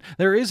election.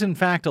 There is, in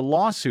fact, a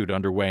lawsuit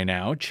underway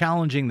now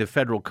challenging the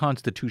federal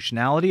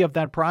constitutionality of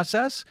that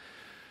process,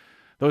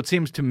 though it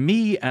seems to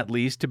me, at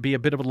least, to be a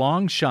bit of a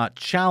long-shot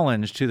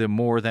challenge to the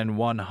more than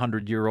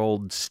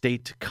 100-year-old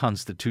state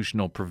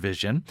constitutional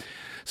provision.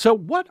 So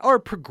what are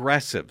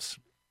progressives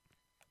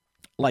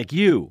like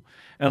you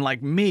and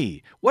like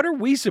me, what are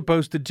we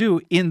supposed to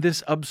do in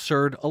this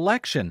absurd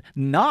election?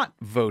 Not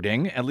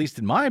voting, at least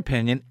in my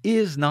opinion,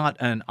 is not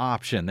an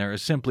option. There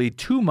is simply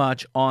too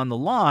much on the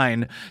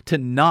line to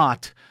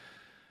not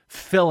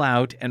fill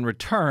out and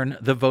return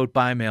the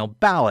vote-by-mail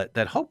ballot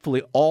that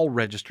hopefully all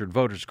registered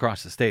voters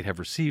across the state have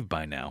received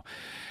by now.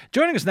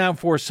 Joining us now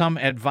for some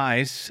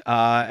advice,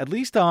 at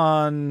least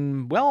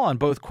on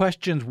both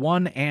questions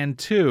 1 and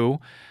 2,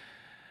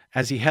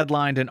 as he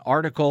headlined an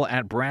article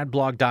at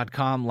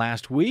bradblog.com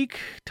last week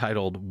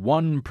titled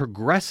One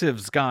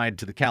Progressive's Guide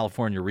to the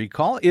California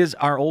Recall, is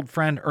our old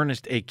friend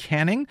Ernest A.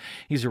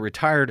 He's a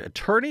retired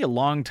attorney, a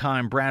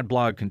longtime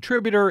BradBlog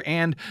contributor,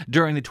 and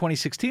during the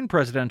 2016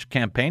 presidential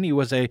campaign, he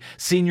was a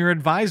senior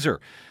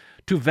advisor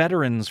to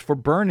veterans for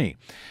Bernie.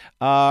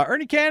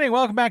 Ernie Canning,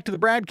 welcome back to the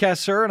BradCast,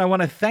 sir. And I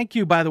want to thank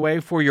you, by the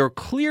way, for your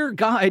clear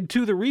guide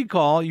to the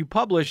recall you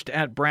published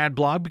at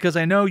BradBlog, because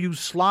I know you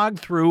slogged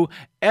through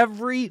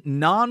every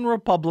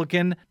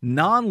non-Republican,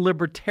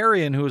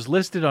 non-libertarian who is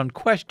listed on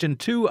question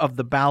 2 of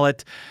the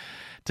ballot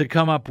to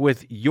come up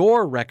with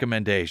your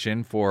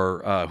recommendation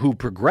for who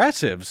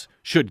progressives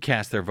should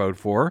cast their vote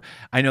for.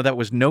 I know that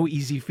was no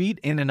easy feat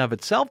in and of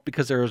itself,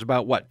 because there was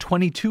about,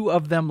 22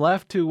 of them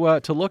left to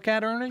look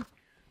at, Ernie?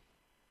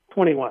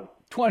 21.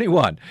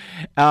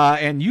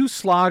 And you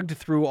slogged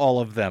through all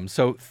of them.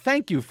 So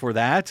thank you for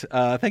that.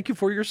 Thank you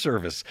for your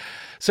service.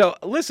 So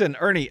listen,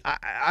 Ernie,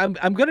 I'm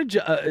going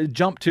to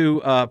jump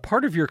to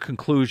part of your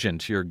conclusion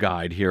to your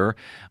guide here.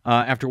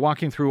 After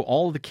walking through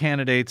all of the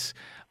candidates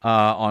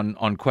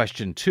on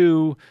question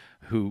 2,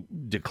 who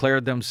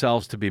declared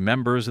themselves to be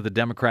members of the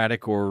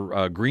Democratic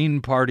or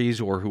Green parties,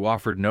 or who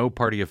offered no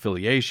party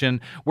affiliation,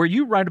 where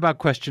you write about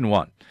question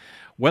 1.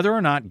 Whether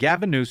or not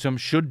Gavin Newsom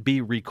should be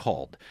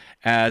recalled.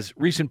 As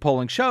recent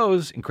polling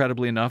shows,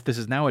 incredibly enough, this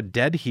is now a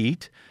dead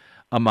heat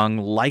among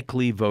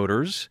likely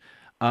voters.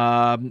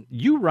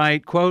 You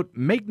write, quote,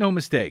 "Make no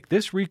mistake,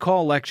 this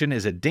recall election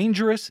is a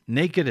dangerous,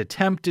 naked,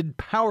 attempted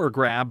power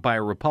grab by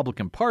a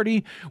Republican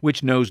Party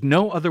which knows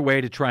no other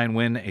way to try and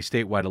win a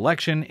statewide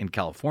election in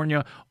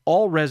California.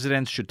 All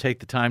residents should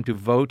take the time to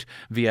vote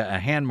via a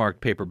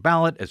hand-marked paper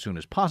ballot as soon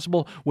as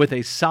possible with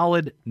a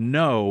solid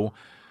no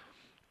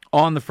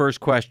on the first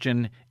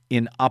question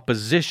in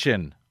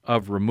opposition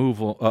of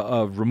removal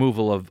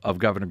of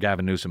Governor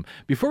Gavin Newsom."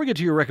 Before we get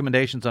to your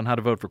recommendations on how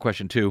to vote for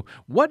question 2,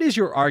 what is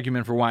your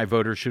argument for why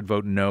voters should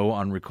vote no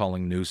on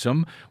recalling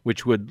Newsom,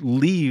 which would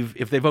leave,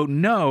 if they vote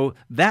no,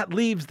 that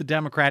leaves the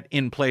Democrat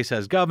in place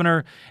as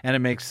governor, and it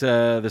makes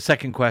the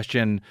second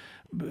question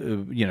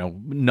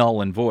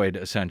null and void,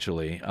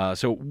 essentially.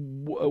 So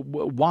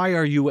why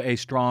are you a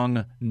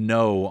strong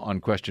no on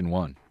question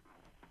 1?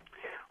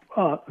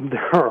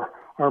 There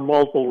are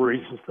multiple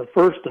reasons. The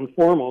first and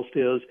foremost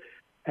is,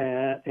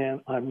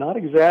 and I'm not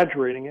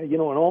exaggerating, in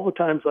all the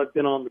times I've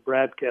been on the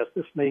BradCast,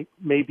 this may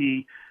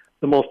be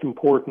the most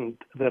important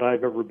that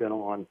I've ever been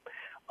on.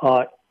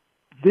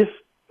 This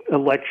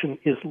election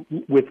is,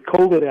 with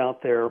COVID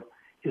out there,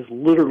 is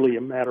literally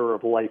a matter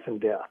of life and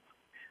death.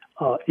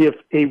 If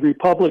a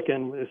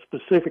Republican,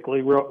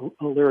 specifically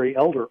Larry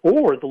Elder,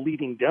 or the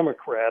leading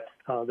Democrat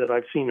that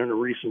I've seen in a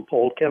recent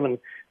poll, Kevin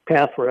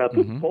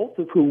Paffrath, both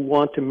of who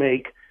want to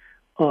make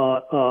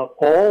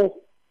all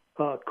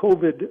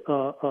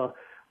COVID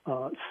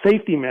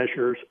safety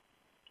measures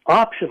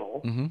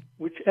optional,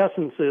 which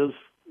essence is,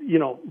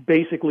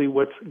 basically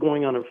what's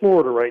going on in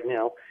Florida right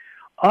now.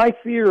 I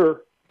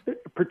fear,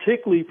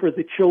 particularly for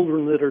the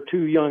children that are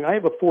too young. I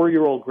have a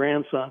 4-year-old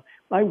grandson.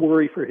 I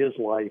worry for his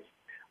life.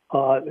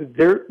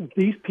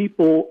 These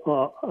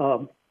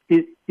people,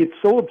 it's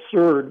so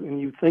absurd when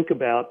you think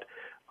about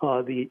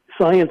the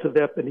science of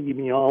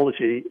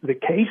epidemiology, the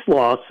case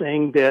law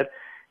saying that,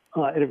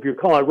 and if you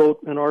recall, I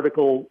wrote an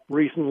article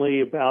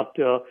recently about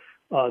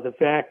the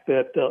fact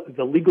that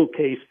the legal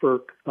case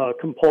for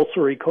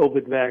compulsory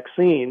COVID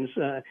vaccines,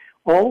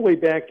 all the way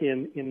back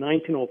in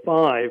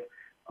 1905,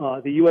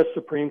 the U.S.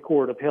 Supreme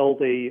Court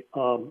upheld a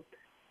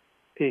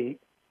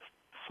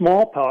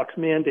smallpox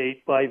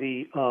mandate by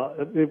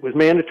it was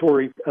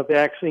mandatory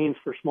vaccines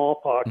for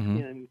smallpox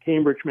in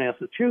Cambridge,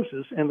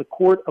 Massachusetts, and the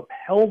court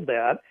upheld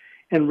that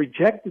and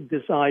rejected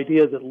this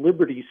idea that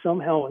liberty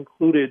somehow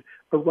included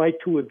a right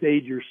to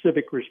evade your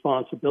civic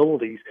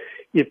responsibilities.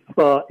 If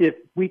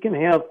we can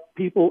have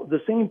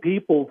the same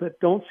people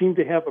that don't seem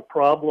to have a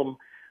problem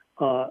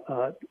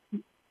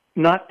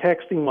not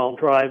texting while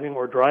driving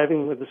or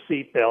driving with a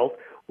seatbelt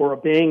or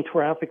obeying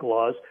traffic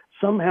laws,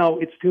 somehow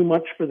it's too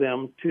much for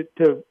them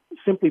to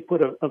simply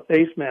put a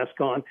face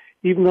mask on,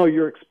 even though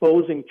you're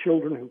exposing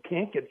children who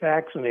can't get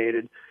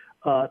vaccinated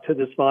to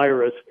this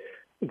virus.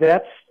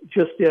 That's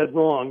just dead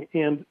wrong.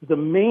 And the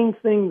main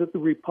thing that the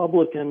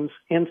Republicans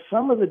and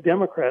some of the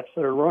Democrats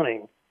that are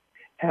running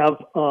have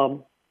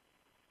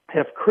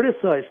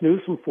criticized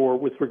Newsom for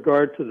with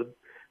regard to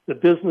the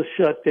business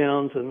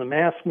shutdowns and the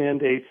mask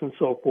mandates and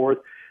so forth,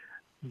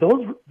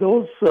 those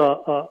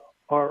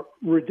are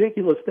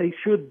ridiculous. They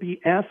should be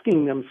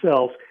asking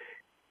themselves,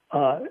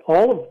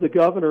 all of the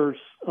governor's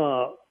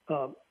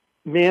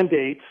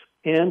mandates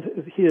and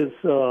his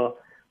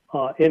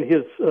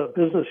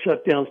business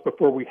shutdowns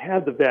before we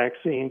had the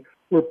vaccine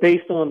were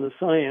based on the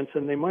science,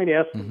 and they might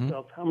ask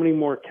themselves how many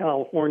more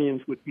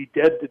Californians would be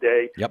dead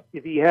today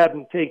if he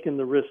hadn't taken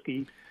the risk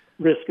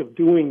of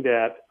doing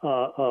that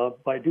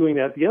by doing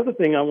that. The other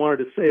thing I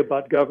wanted to say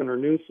about Governor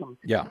Newsom,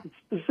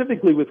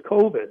 specifically with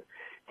COVID,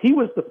 he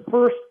was the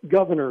first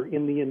governor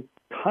in the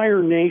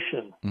entire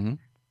nation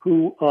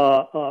who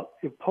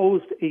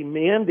imposed a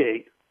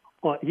mandate.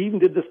 He even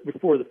did this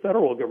before the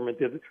federal government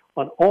did it,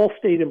 on all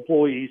state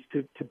employees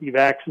to be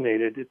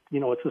vaccinated. It's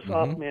a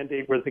soft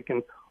mandate where they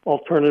can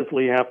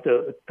alternatively have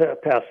to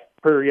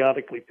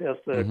periodically pass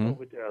the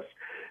COVID test.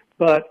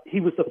 But he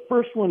was the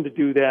first one to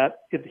do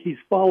that. He's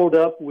followed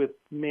up with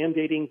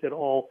mandating that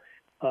all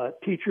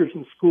teachers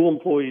and school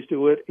employees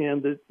do it.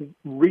 And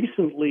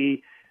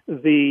recently,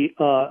 the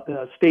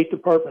State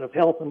Department of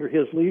Health, under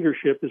his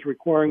leadership, is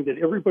requiring that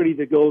everybody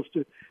that goes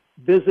to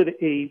visit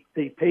a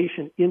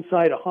patient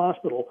inside a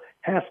hospital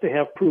has to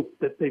have proof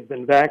that they've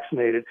been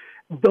vaccinated.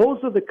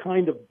 Those are the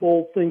kind of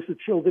bold things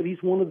that show that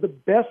he's one of the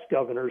best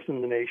governors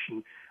in the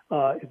nation.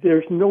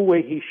 There's no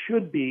way he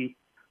should be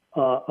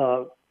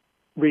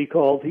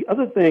recalled. The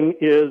other thing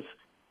is,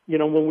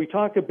 when we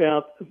talk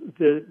about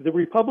the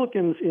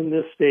Republicans in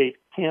this state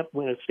can't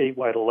win a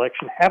statewide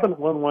election, haven't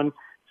won one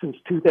since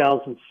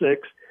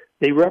 2006.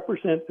 They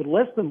represent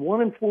less than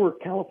 1 in 4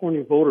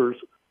 California voters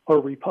are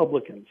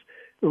Republicans,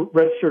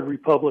 registered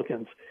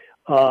Republicans.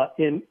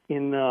 In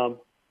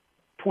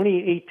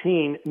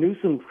 2018,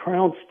 Newsom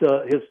trounced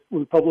his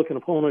Republican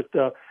opponent,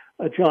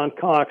 John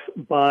Cox,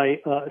 by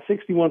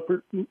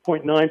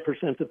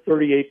 61.9% to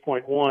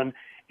 38.1%.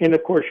 And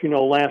of course,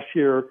 last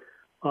year,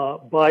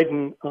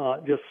 Biden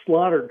just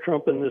slaughtered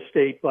Trump in this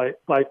state by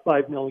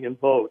 5 million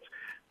votes.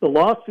 The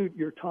lawsuit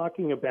you're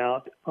talking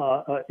about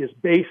is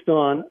based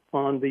on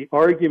the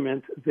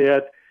argument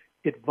that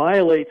it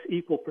violates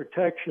equal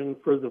protection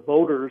for the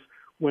voters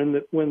when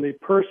the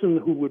person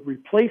who would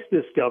replace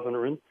this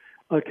governor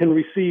can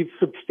receive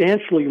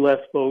substantially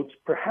less votes,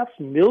 perhaps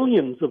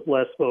millions of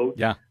less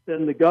votes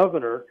than the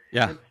governor,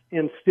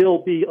 and still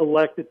be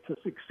elected to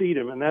succeed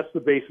him. And that's the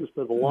basis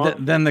for the law.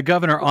 Then the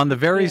governor on the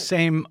very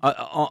same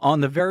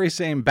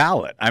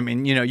ballot. I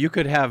mean, you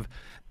could have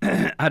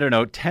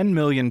 10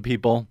 million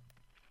people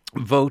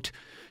vote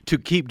to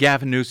keep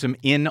Gavin Newsom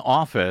in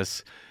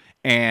office,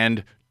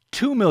 and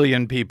 2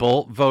 million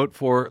people vote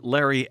for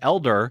Larry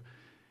Elder,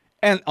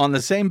 and on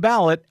the same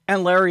ballot,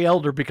 and Larry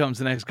Elder becomes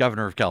the next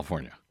governor of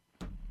California.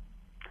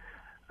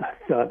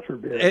 God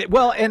forbid.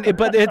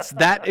 But it's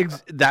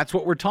that's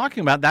what we're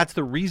talking about. That's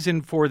the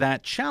reason for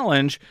that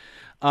challenge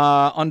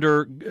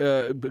under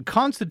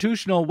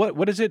constitutional.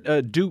 What is it?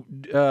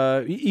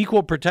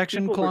 Equal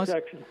protection clause.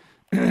 Protection.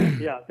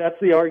 Yeah, that's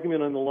the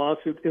argument on the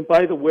lawsuit. And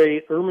by the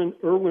way, Erwin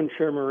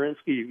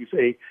Chemerinsky,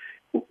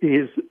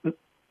 is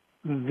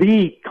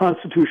the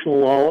constitutional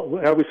law.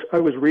 I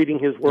was reading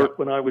his work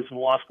when I was in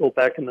law school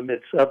back in the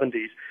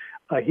mid-'70s.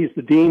 He's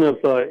the dean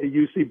of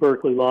UC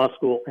Berkeley Law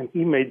School, and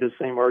he made the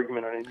same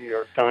argument in a New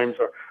York Times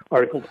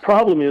article. The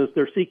problem is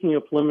they're seeking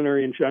a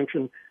preliminary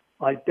injunction.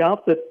 I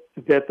doubt that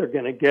they're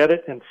going to get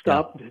it and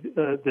stop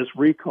this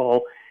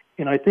recall.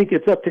 And I think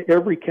it's up to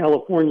every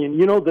Californian.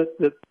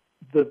 That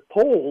the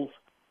polls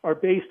are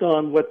based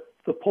on what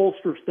the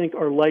pollsters think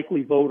are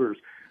likely voters.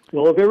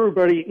 Well, if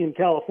everybody in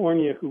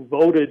California who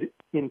voted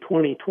in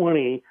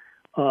 2020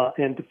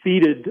 and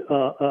defeated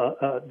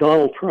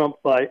Donald Trump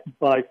by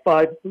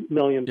 5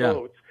 million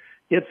votes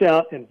gets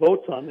out and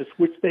votes on this,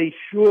 which they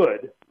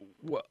should,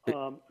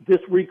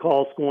 this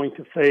recall is going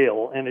to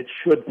fail, and it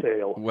should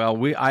fail. Well,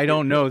 I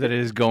don't know that it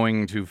is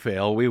going to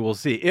fail. We will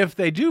see. If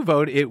they do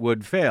vote, it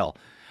would fail.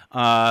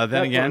 Then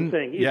That's again, what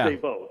I'm saying, if they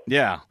vote.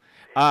 Yeah.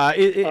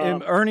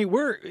 Ernie,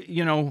 we're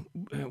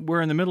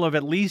in the middle of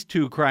at least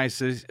 2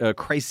 crises,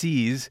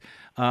 which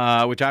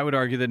I would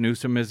argue that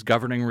Newsom is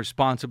governing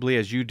responsibly,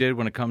 as you did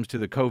when it comes to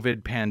the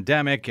COVID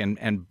pandemic, and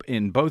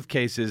in both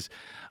cases,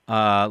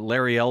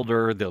 Larry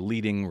Elder, the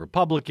leading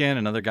Republican,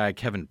 another guy,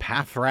 Kevin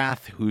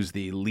Paffrath, who's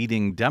the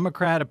leading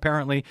Democrat,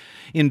 apparently.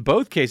 In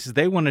both cases,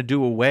 they want to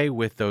do away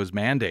with those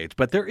mandates.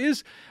 But there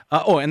is,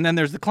 and then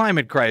there's the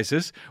climate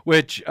crisis,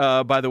 which,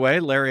 by the way,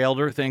 Larry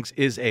Elder thinks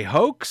is a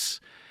hoax.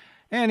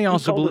 And he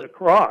also calls it a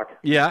crock.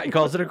 Yeah, he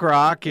calls it a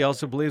crock. He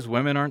also believes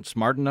women aren't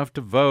smart enough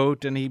to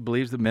vote, and he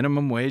believes the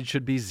minimum wage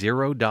should be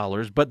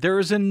 $0. But there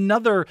is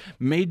another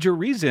major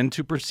reason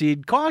to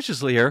proceed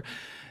cautiously here.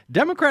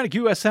 Democratic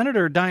U.S.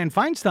 Senator Dianne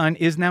Feinstein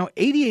is now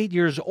 88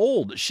 years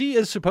old. She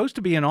is supposed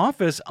to be in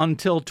office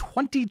until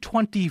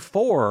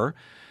 2024.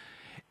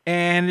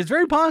 And it's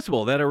very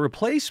possible that a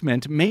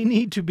replacement may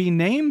need to be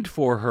named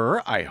for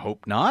her. I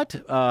hope not,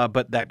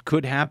 but that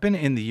could happen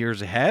in the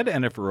years ahead.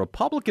 And if a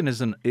Republican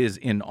is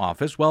in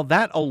office, well,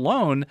 that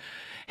alone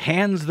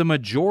hands the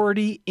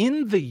majority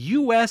in the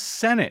U.S.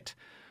 Senate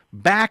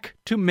back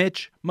to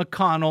Mitch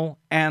McConnell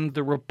and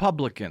the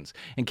Republicans.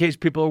 In case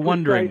people are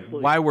wondering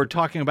why we're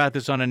talking about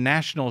this on a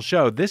national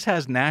show, this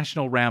has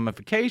national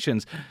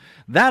ramifications.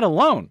 That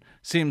alone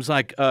seems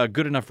like a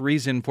good enough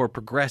reason for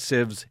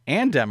progressives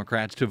and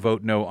Democrats to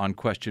vote no on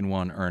question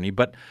 1, Ernie.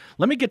 But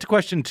let me get to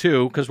question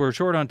 2, because we're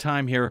short on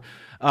time here.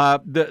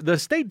 The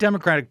state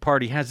Democratic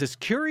Party has this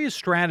curious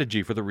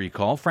strategy for the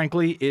recall.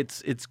 Frankly,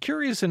 it's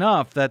curious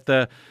enough that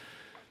the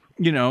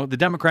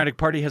Democratic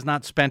Party has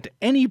not spent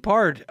any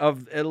part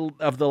of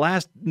the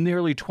last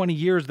nearly 20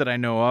 years that I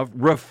know of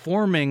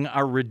reforming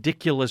our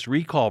ridiculous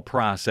recall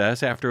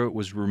process after it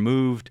was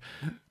removed,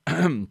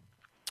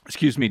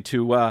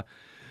 to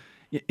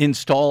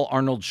install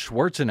Arnold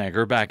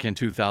Schwarzenegger back in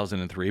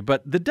 2003.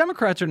 But the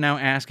Democrats are now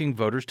asking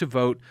voters to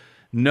vote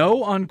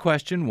no on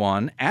question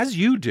 1, as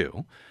you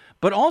do,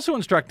 but also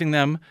instructing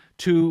them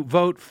to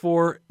vote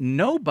for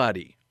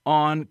nobody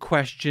on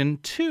question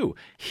 2.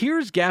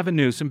 Here's Gavin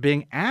Newsom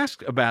being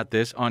asked about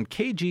this on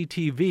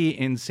KGTV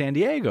in San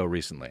Diego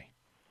recently.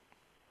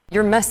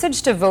 Your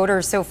message to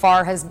voters so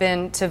far has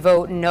been to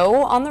vote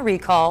no on the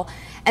recall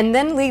and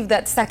then leave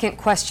that second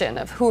question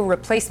of who a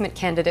replacement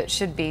candidate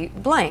should be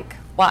blank.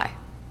 Why?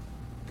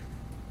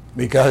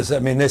 Because,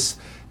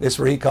 this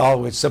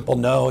recall with simple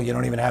no, you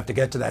don't even have to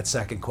get to that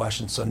second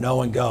question. So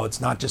no and go.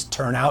 It's not just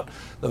turn out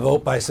the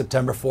vote by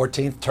September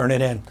 14th, turn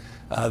it in.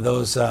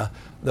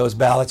 Those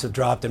ballots have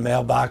dropped in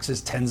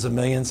mailboxes. Tens of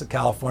millions of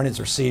Californians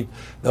received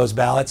those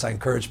ballots. I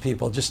encourage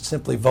people just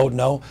simply vote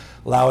no.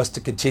 Allow us to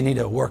continue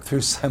to work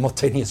through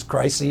simultaneous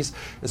crises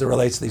as it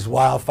relates to these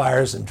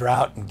wildfires and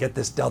drought, and get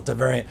this Delta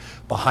variant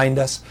behind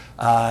us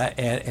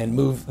and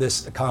move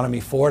this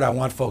economy forward. I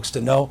want folks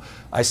to know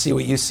I see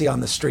what you see on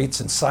the streets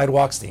and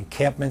sidewalks, the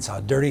encampments, how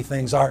dirty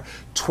things are.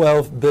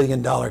 $12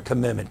 billion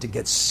commitment to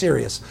get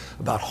serious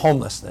about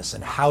homelessness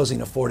and housing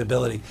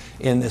affordability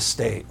in this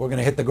state. We're going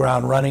to hit the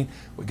ground running.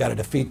 We've got to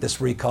defeat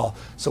this recall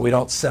so we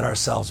don't set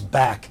ourselves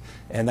back.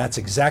 And that's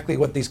exactly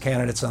what these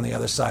candidates on the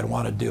other side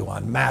want to do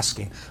on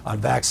masking, on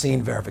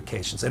vaccine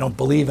verifications. They don't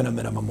believe in a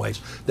minimum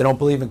wage. They don't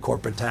believe in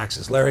corporate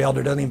taxes. Larry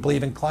Elder doesn't even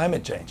believe in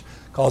climate change,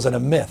 calls it a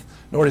myth,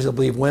 nor does he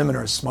believe women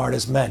are as smart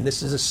as men.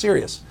 This is a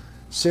serious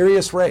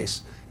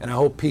race. And I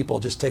hope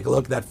people just take a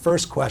look at that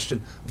first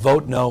question,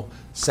 vote no,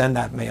 send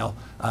that mail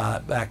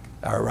back,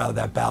 or rather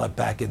that ballot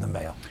back in the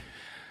mail.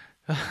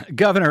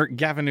 Governor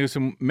Gavin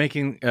Newsom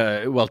making,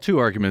 two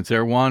arguments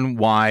there. One,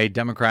 why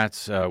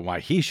Democrats, why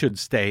he should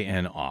stay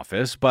in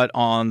office. But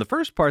on the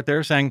first part,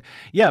 they're saying,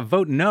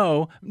 vote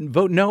no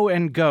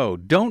and go.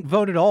 Don't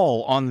vote at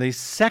all on the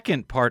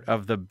second part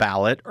of the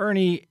ballot.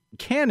 Ernie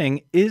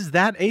Canning, is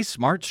that a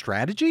smart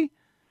strategy?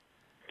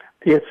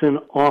 It's an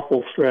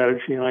awful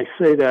strategy, and I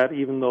say that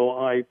even though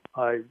I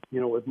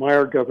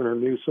admire Governor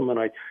Newsom, and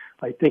I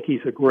think he's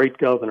a great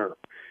governor.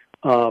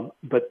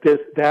 But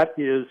that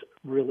is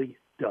really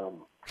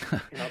dumb.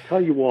 And I'll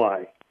tell you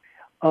why.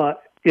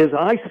 As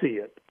I see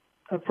it,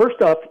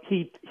 first off,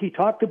 he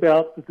talked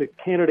about the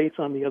candidates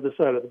on the other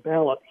side of the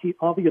ballot. He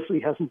obviously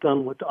hasn't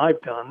done what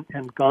I've done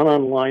and gone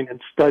online and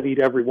studied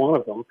every one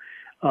of them.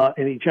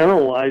 And he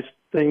generalized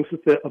things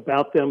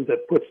about them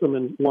that puts them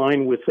in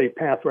line with, say,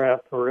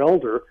 Paffrath or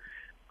Elder.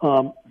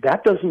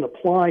 That doesn't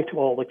apply to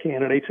all the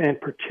candidates, and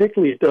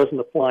particularly it doesn't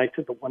apply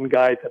to the one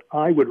guy that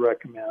I would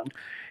recommend.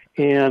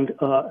 And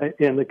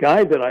the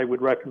guy that I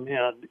would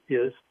recommend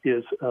is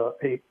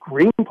a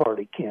Green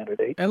Party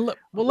candidate. And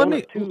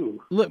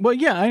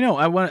I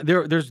know.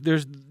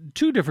 There's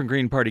two different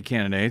Green Party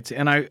candidates,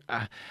 and I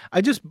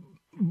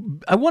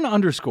want to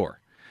underscore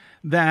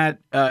that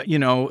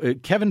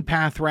Kevin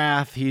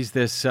Paffrath, he's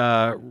he's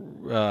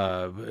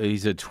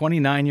a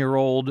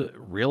 29-year-old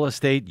real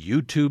estate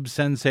YouTube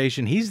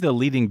sensation. He's the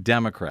leading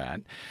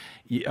Democrat.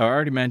 I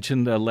already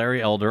mentioned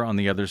Larry Elder on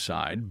the other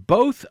side.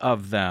 Both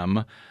of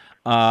them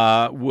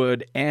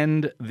would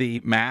end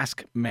the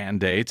mask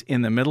mandates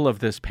in the middle of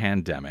this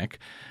pandemic.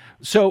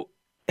 So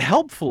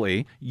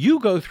helpfully, you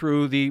go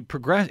through the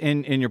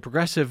in your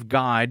progressive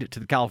guide to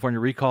the California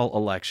recall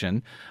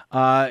election.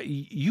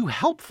 You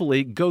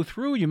helpfully go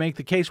through. You make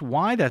the case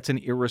why that's an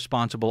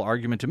irresponsible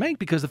argument to make,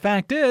 because the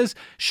fact is,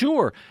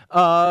 sure,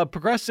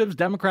 progressives,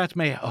 Democrats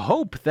may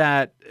hope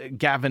that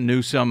Gavin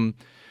Newsom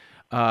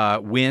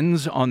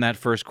wins on that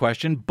first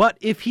question. But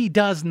if he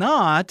does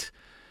not,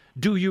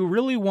 do you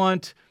really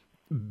want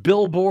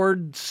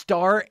Billboard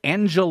star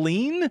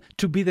Angeline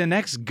to be the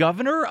next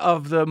governor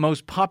of the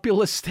most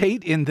populous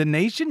state in the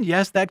nation?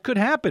 Yes, that could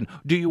happen.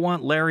 Do you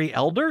want Larry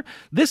Elder?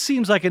 This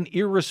seems like an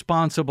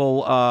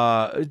irresponsible,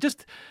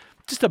 just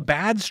a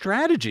bad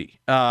strategy.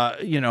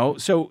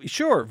 So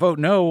sure, vote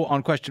no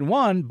on question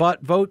 1,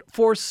 but vote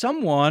for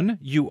someone,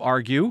 you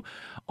argue,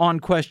 on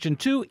question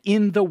 2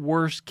 in the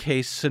worst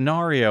case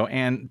scenario.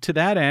 And to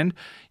that end,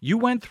 you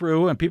went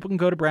through, and people can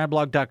go to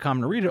bradblog.com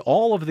and read it,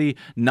 all of the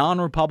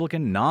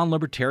non-Republican,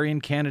 non-Libertarian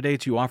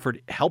candidates. You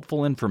offered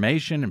helpful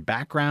information and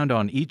background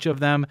on each of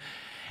them.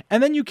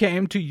 And then you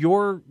came to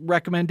your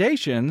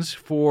recommendations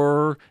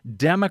for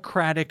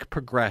Democratic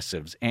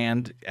progressives.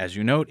 And as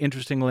you note,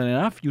 interestingly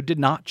enough, you did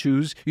not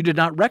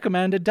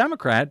recommend a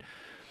Democrat,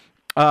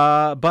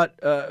 but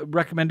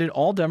recommended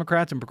all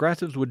Democrats and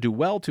progressives would do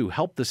well to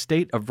help the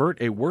state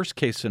avert a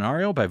worst-case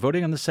scenario by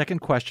voting on the second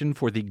question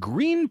for the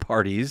Green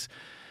Party's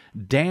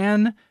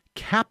Dan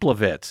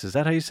Kaplovitz. Is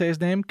that how you say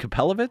his name?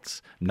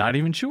 Kapelowitz? Not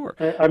even sure.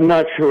 I'm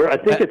not sure. I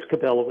think it's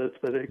Kapelowitz,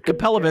 but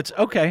Kapelowitz.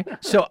 Okay,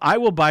 so I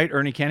will bite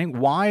Ernie Canning.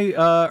 Why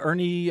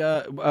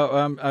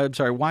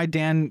why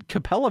Dan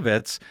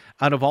Kapelowitz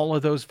out of all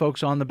of those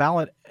folks on the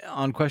ballot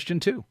on question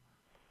 2?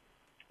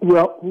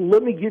 Well,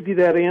 let me give you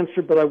that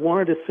answer, but I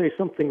wanted to say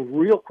something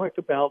real quick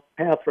about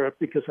PathRep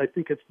because I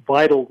think it's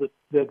vital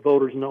that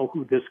voters know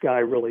who this guy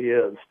really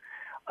is.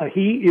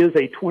 He is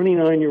a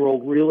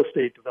 29-year-old real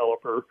estate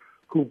developer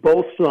who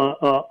boasts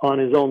on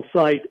his own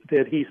site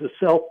that he's a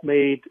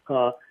self-made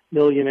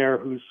millionaire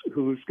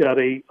who's got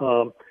a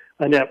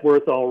net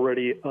worth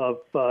already of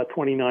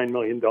 $29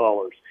 million.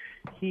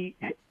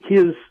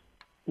 His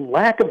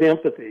lack of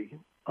empathy,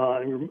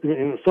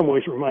 in some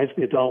ways reminds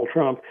me of Donald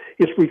Trump,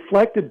 is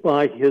reflected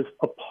by his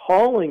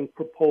appalling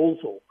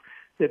proposal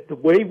that the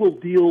way we'll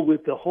deal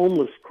with the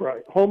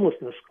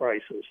homelessness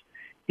crisis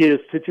is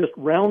to just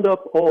round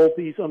up all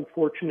these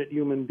unfortunate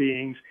human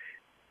beings,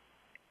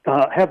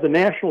 have the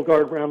National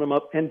Guard round them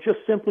up, and just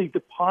simply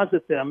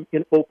deposit them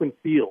in open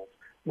fields.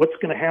 What's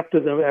going to happen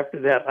to them after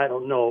that, I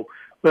don't know.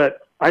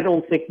 But I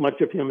don't think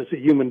much of him as a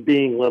human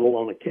being, let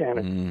alone a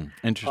candidate.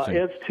 Interesting.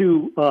 As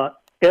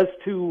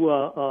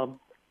to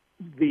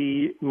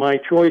my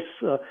choice,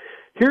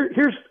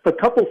 here's a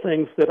couple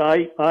things that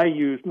I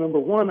use. Number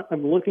one,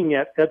 I'm looking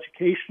at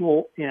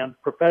educational and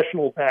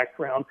professional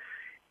background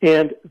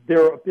and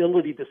their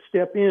ability to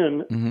step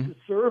in to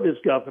serve as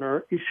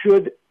governor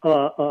should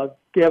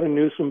Gavin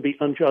Newsom be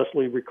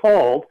unjustly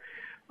recalled.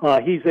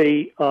 He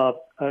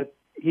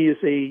is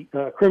a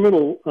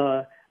criminal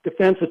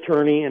defense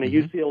attorney and a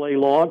UCLA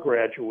law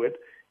graduate,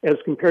 as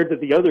compared to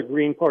the other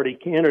Green Party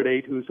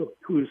candidate who's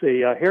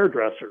a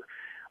hairdresser.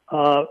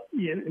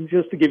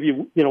 Just to give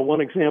you one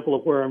example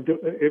of where I'm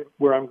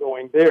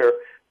going there.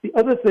 The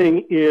other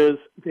thing is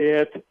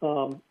that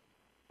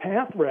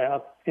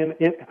PathRep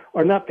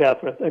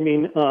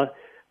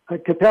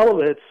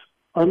Kapelowitz,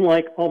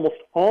 unlike almost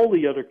all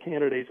the other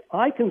candidates,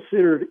 I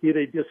considered it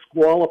a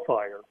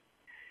disqualifier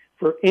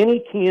for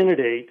any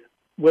candidate,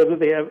 whether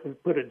they have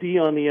put a D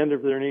on the end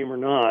of their name or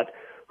not,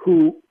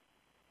 who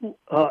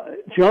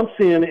jumps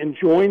in and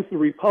joins the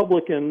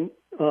Republican,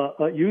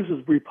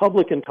 uses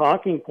Republican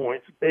talking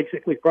points,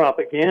 basically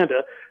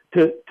propaganda,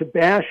 to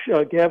bash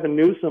Gavin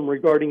Newsom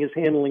regarding his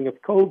handling of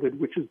COVID,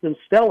 which has been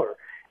stellar.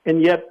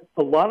 And yet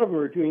a lot of them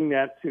are doing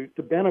that to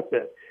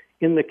benefit.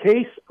 In the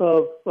case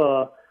of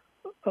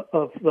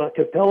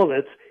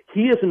Kapelowitz,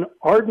 he is an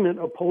ardent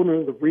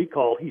opponent of the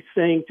recall. He's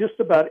saying just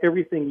about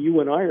everything you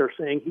and I are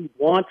saying. He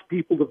wants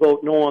people to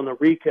vote no on the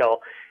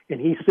recall.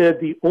 And he said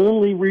the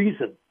only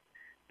reason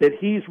that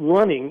he's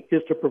running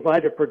is to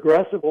provide a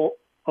progressive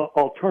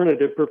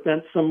alternative,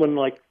 prevent someone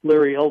like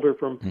Larry Elder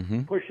from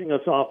pushing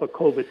us off a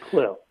COVID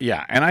cliff.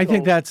 Yeah, and I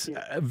think that's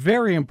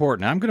very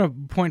important. I'm going to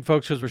point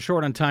folks, because we're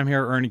short on time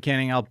here, Ernie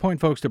Canning, I'll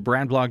point folks to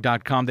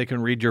bradblog.com. They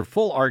can read your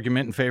full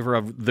argument in favor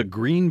of the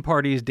Green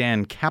Party's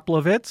Dan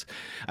Kaplovitz.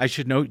 I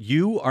should note,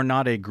 you are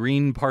not a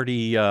Green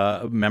Party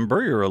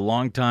member. You're a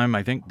longtime,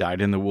 I think,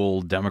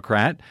 dyed-in-the-wool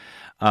Democrat.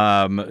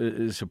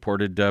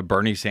 Supported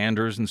Bernie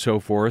Sanders and so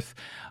forth.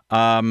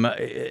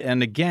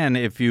 And again,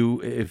 if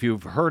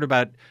you've heard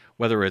about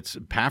whether it's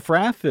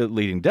Paffrath, the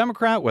leading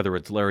Democrat, whether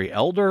it's Larry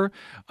Elder,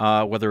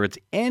 whether it's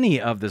any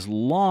of this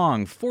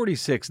long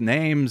 46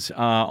 names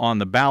on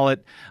the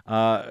ballot,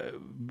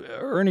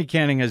 Ernie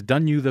Canning has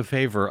done you the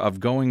favor of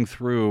going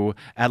through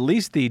at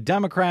least the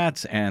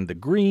Democrats and the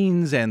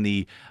Greens and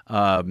the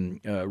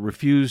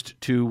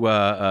refused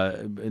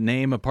to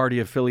name a party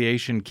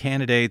affiliation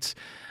candidates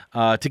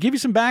to give you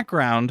some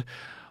background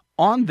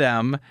on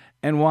them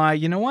and why,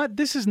 you know what,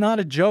 this is not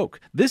a joke.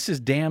 This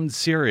is damned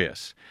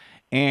serious.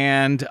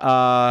 And,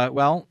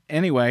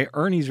 anyway,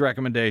 Ernie's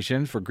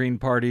recommendation for Green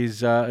Party's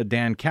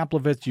Dan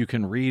Kaplovitz, you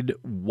can read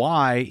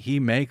why he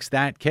makes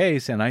that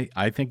case. And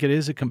I think it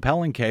is a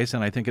compelling case,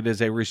 and I think it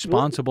is a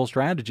responsible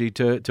strategy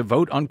to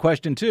vote on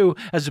question 2,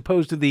 as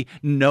opposed to the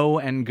no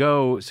and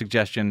go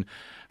suggestion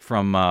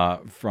from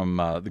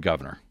the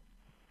governor.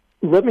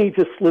 Let me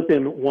just slip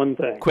in one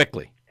thing.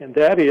 Quickly. And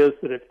that is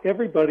that if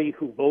everybody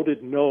who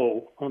voted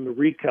no on the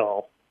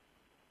recall,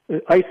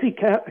 I see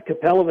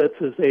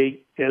Kapelovitz as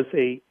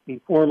a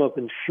form of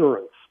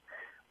insurance.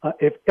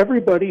 If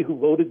everybody who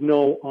voted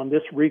no on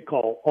this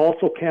recall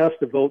also cast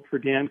a vote for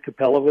Dan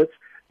Kapelovitz,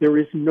 there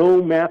is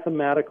no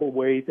mathematical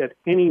way that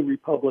any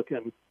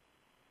Republican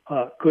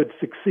could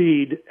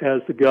succeed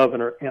as the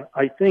governor. And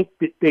I think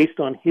that based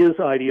on his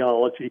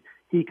ideology,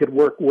 he could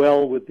work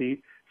well with the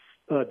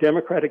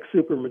Democratic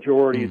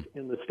supermajorities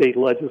in the state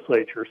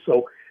legislature.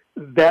 So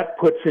that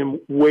puts him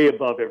way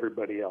above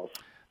everybody else.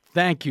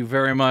 Thank you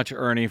very much,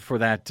 Ernie, for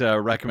that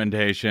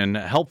recommendation.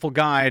 Helpful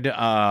guide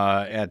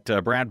at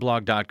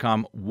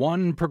bradblog.com,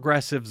 One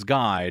Progressive's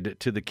Guide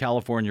to the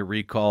California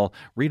Recall.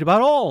 Read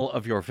about all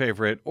of your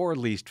favorite or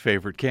least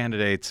favorite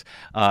candidates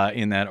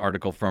in that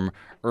article from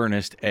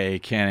Ernest A.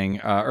 Canning.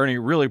 Ernie,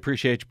 really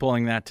appreciate you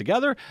pulling that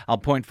together. I'll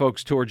point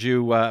folks towards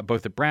you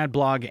both at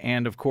BradBlog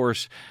and, of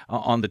course,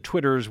 on the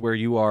Twitters where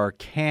you are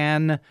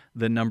CANN,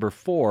 the number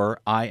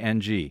 4,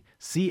 ING.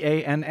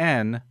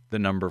 CANN, the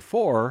number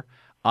 4,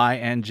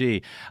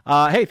 ING.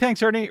 Hey,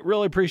 thanks, Ernie.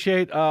 Really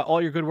appreciate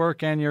all your good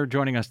work and your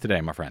joining us today,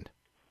 my friend.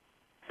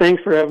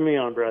 Thanks for having me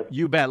on, Brad.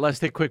 You bet. Let's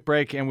take a quick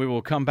break and we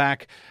will come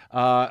back.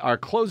 Our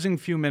closing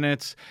few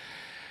minutes.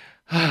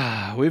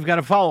 We've got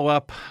a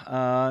follow-up,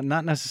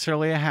 not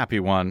necessarily a happy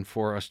one,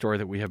 for a story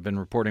that we have been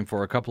reporting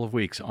for a couple of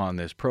weeks on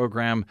this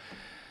program.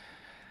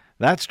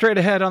 That's straight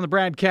ahead on the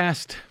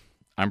BradCast.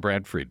 I'm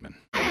Brad Friedman.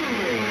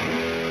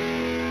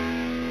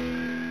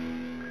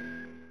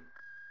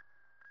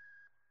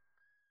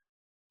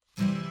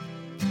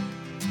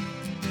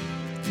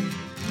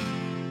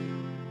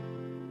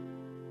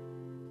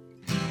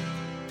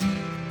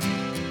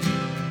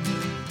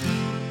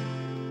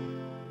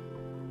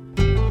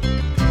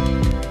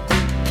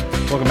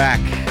 Welcome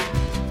back.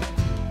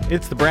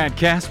 It's the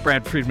BradCast.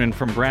 Brad Friedman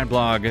from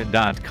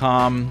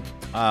BradBlog.com.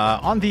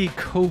 On the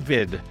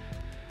COVID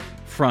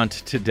front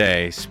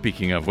today,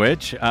 speaking of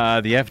which, the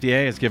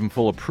FDA has given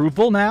full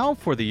approval now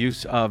for the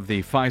use of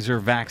the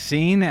Pfizer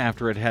vaccine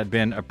after it had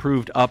been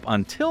approved up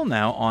until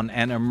now on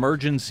an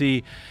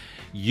emergency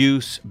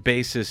use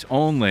basis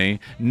only.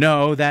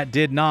 No, that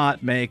did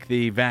not make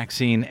the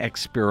vaccine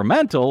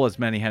experimental, as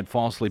many had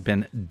falsely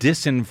been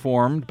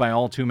disinformed by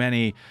all too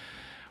many,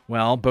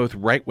 well, both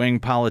right-wing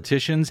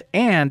politicians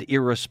and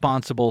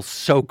irresponsible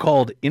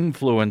so-called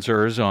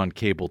influencers on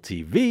cable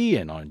TV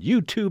and on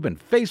YouTube and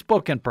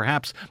Facebook, and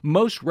perhaps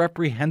most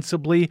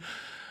reprehensibly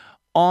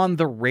on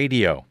the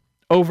radio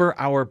over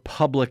our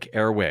public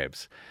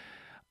airwaves.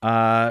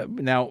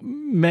 Now,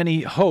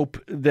 many hope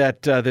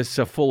that this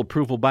full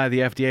approval by the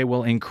FDA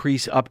will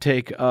increase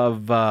uptake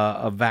of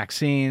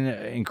vaccine,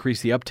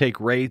 increase the uptake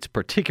rates,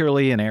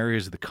 particularly in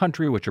areas of the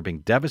country which are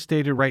being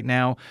devastated right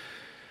now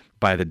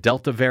by the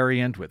Delta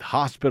variant, with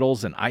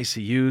hospitals and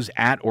ICUs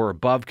at or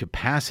above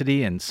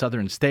capacity in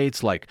southern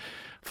states like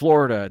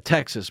Florida,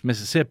 Texas,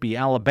 Mississippi,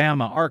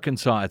 Alabama,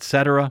 Arkansas,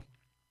 etc.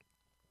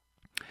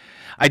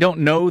 I don't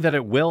know that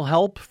it will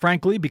help,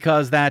 frankly,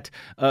 because that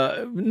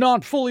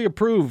not fully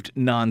approved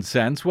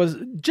nonsense was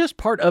just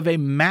part of a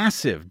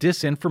massive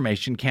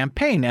disinformation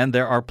campaign. And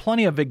there are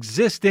plenty of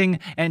existing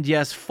and,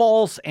 yes,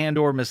 false and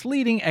or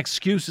misleading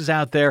excuses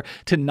out there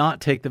to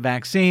not take the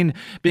vaccine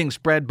being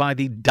spread by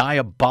the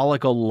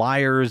diabolical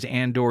liars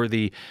and or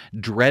the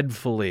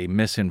dreadfully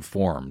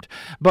misinformed.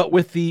 But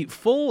with the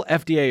full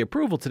FDA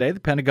approval today,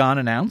 the Pentagon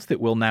announced it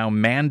will now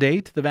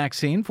mandate the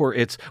vaccine for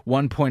its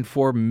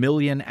 1.4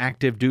 million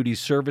active duty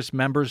service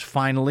members.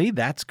 Finally,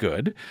 that's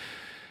good.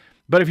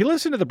 But if you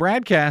listen to the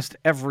BradCast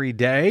every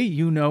day,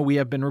 you know we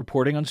have been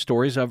reporting on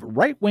stories of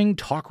right-wing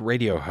talk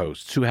radio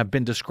hosts who have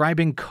been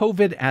describing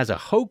COVID as a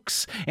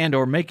hoax and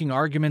or making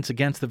arguments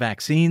against the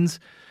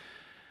vaccines.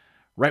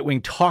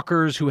 Right-wing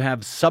talkers who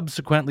have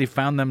subsequently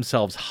found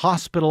themselves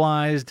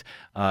hospitalized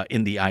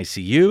in the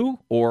ICU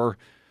or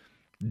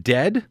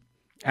dead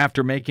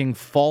after making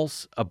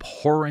false,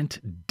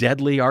 abhorrent,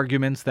 deadly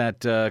arguments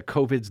that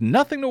COVID's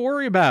nothing to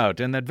worry about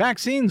and that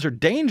vaccines are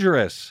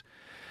dangerous.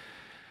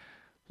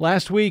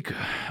 Last week,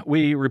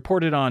 we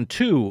reported on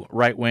 2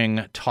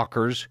 right-wing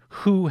talkers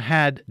who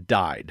had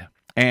died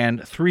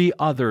and 3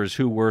 others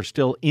who were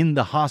still in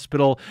the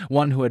hospital,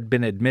 one who had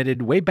been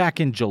admitted way back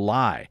in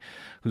July,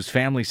 whose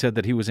family said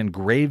that he was in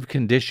grave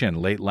condition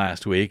late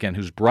last week, and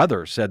whose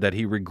brother said that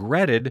he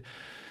regretted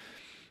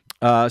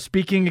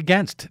speaking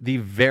against the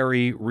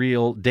very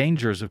real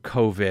dangers of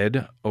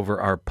COVID over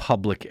our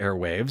public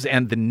airwaves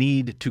and the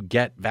need to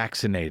get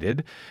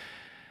vaccinated,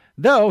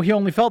 though he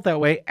only felt that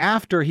way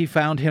after he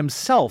found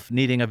himself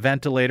needing a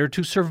ventilator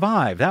to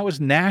survive. That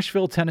was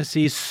Nashville,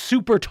 Tennessee's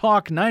Super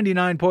Talk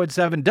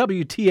 99.7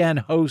 WTN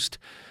host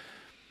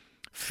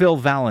Phil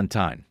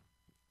Valentine.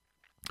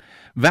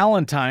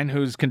 Valentine,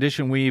 whose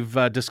condition we've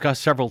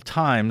discussed several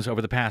times over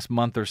the past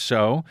month or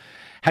so,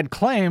 had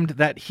claimed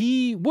that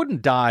he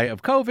wouldn't die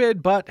of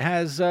COVID, but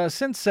has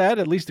since said,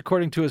 at least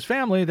according to his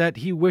family, that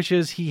he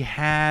wishes he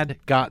had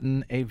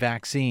gotten a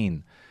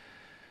vaccine.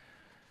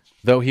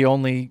 though he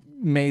only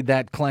made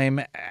that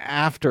claim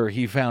after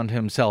he found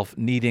himself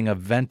needing a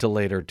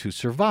ventilator to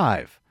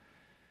survive.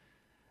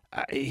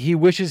 He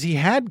wishes he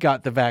had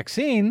got the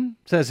vaccine,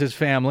 says his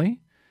family,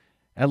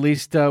 at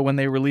least when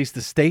they released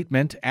the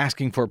statement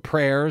asking for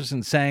prayers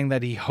and saying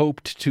that he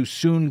hoped to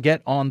soon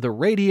get on the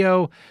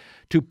radio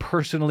to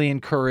personally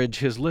encourage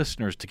his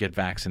listeners to get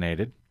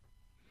vaccinated.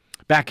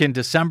 Back in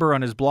December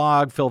on his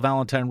blog, Phil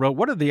Valentine wrote,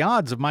 "What are the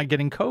odds of my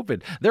getting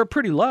COVID? They're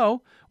pretty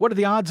low. What are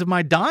the odds of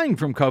my dying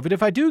from COVID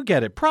if I do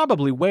get it?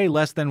 Probably way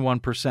less than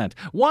 1%.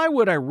 Why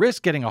would I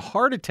risk getting a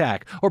heart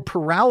attack or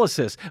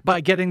paralysis by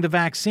getting the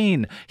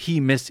vaccine?" He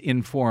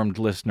misinformed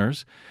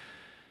listeners.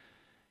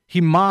 He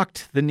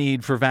mocked the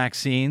need for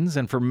vaccines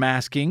and for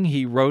masking.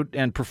 He wrote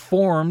and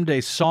performed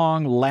a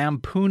song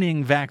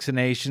lampooning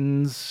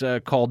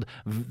vaccinations called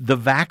The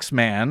Vax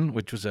Man,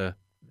 which was a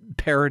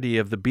parody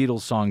of the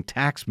Beatles song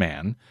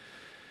Taxman.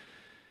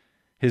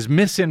 His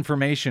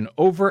misinformation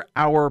over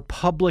our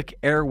public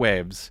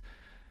airwaves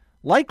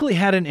likely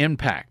had an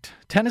impact.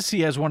 Tennessee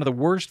has one of the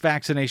worst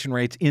vaccination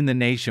rates in the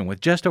nation, with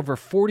just over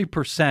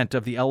 40%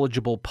 of the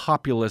eligible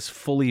populace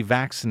fully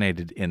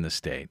vaccinated in the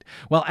state.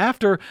 Well,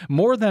 after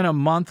more than a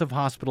month of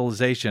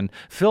hospitalization,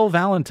 Phil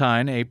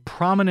Valentine, a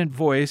prominent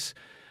voice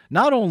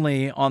not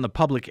only on the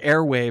public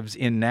airwaves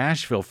in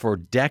Nashville for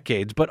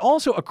decades, but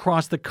also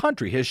across the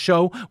country. His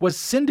show was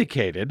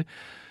syndicated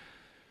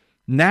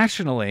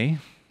nationally.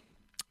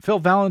 Phil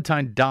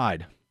Valentine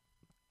died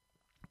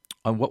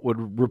on what would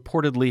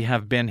reportedly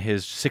have been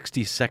his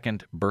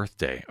 62nd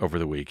birthday over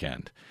the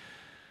weekend.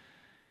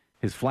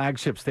 His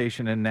flagship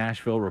station in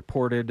Nashville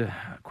reported,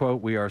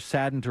 quote, "We are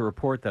saddened to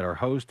report that our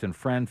host and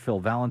friend Phil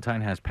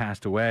Valentine has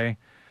passed away.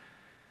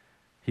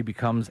 He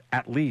becomes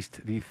at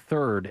least the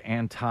third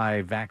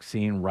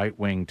anti-vaccine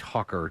right-wing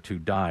talker to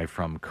die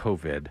from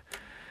COVID."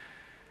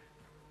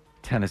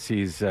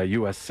 Tennessee's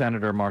U.S.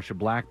 Senator Marsha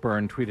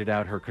Blackburn tweeted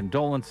out her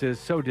condolences.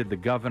 So did the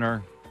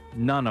governor.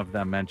 None of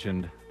them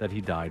mentioned that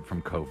he died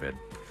from COVID.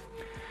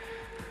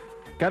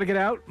 Got to get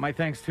out. My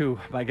thanks to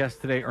my guest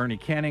today, Ernie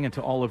Canning, and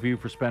to all of you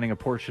for spending a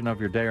portion of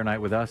your day or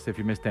night with us. If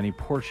you missed any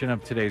portion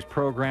of today's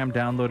program,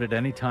 download it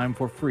anytime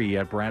for free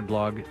at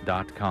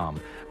bradblog.com.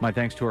 My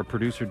thanks to our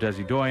producer,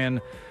 Desi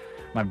Doyen,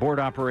 my board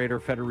operator,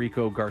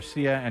 Federico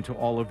Garcia, and to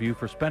all of you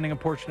for spending a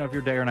portion of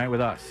your day or night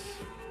with us.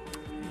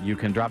 You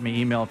can drop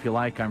me email if you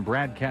like. I'm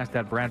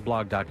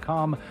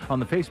bradcast@bradblog.com. On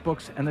the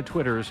Facebooks and the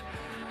Twitters,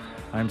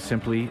 I'm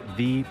simply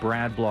the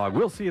Brad Blog.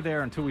 We'll see you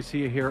there until we see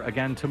you here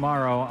again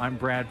tomorrow. I'm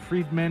Brad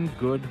Friedman.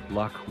 Good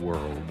luck,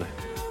 world.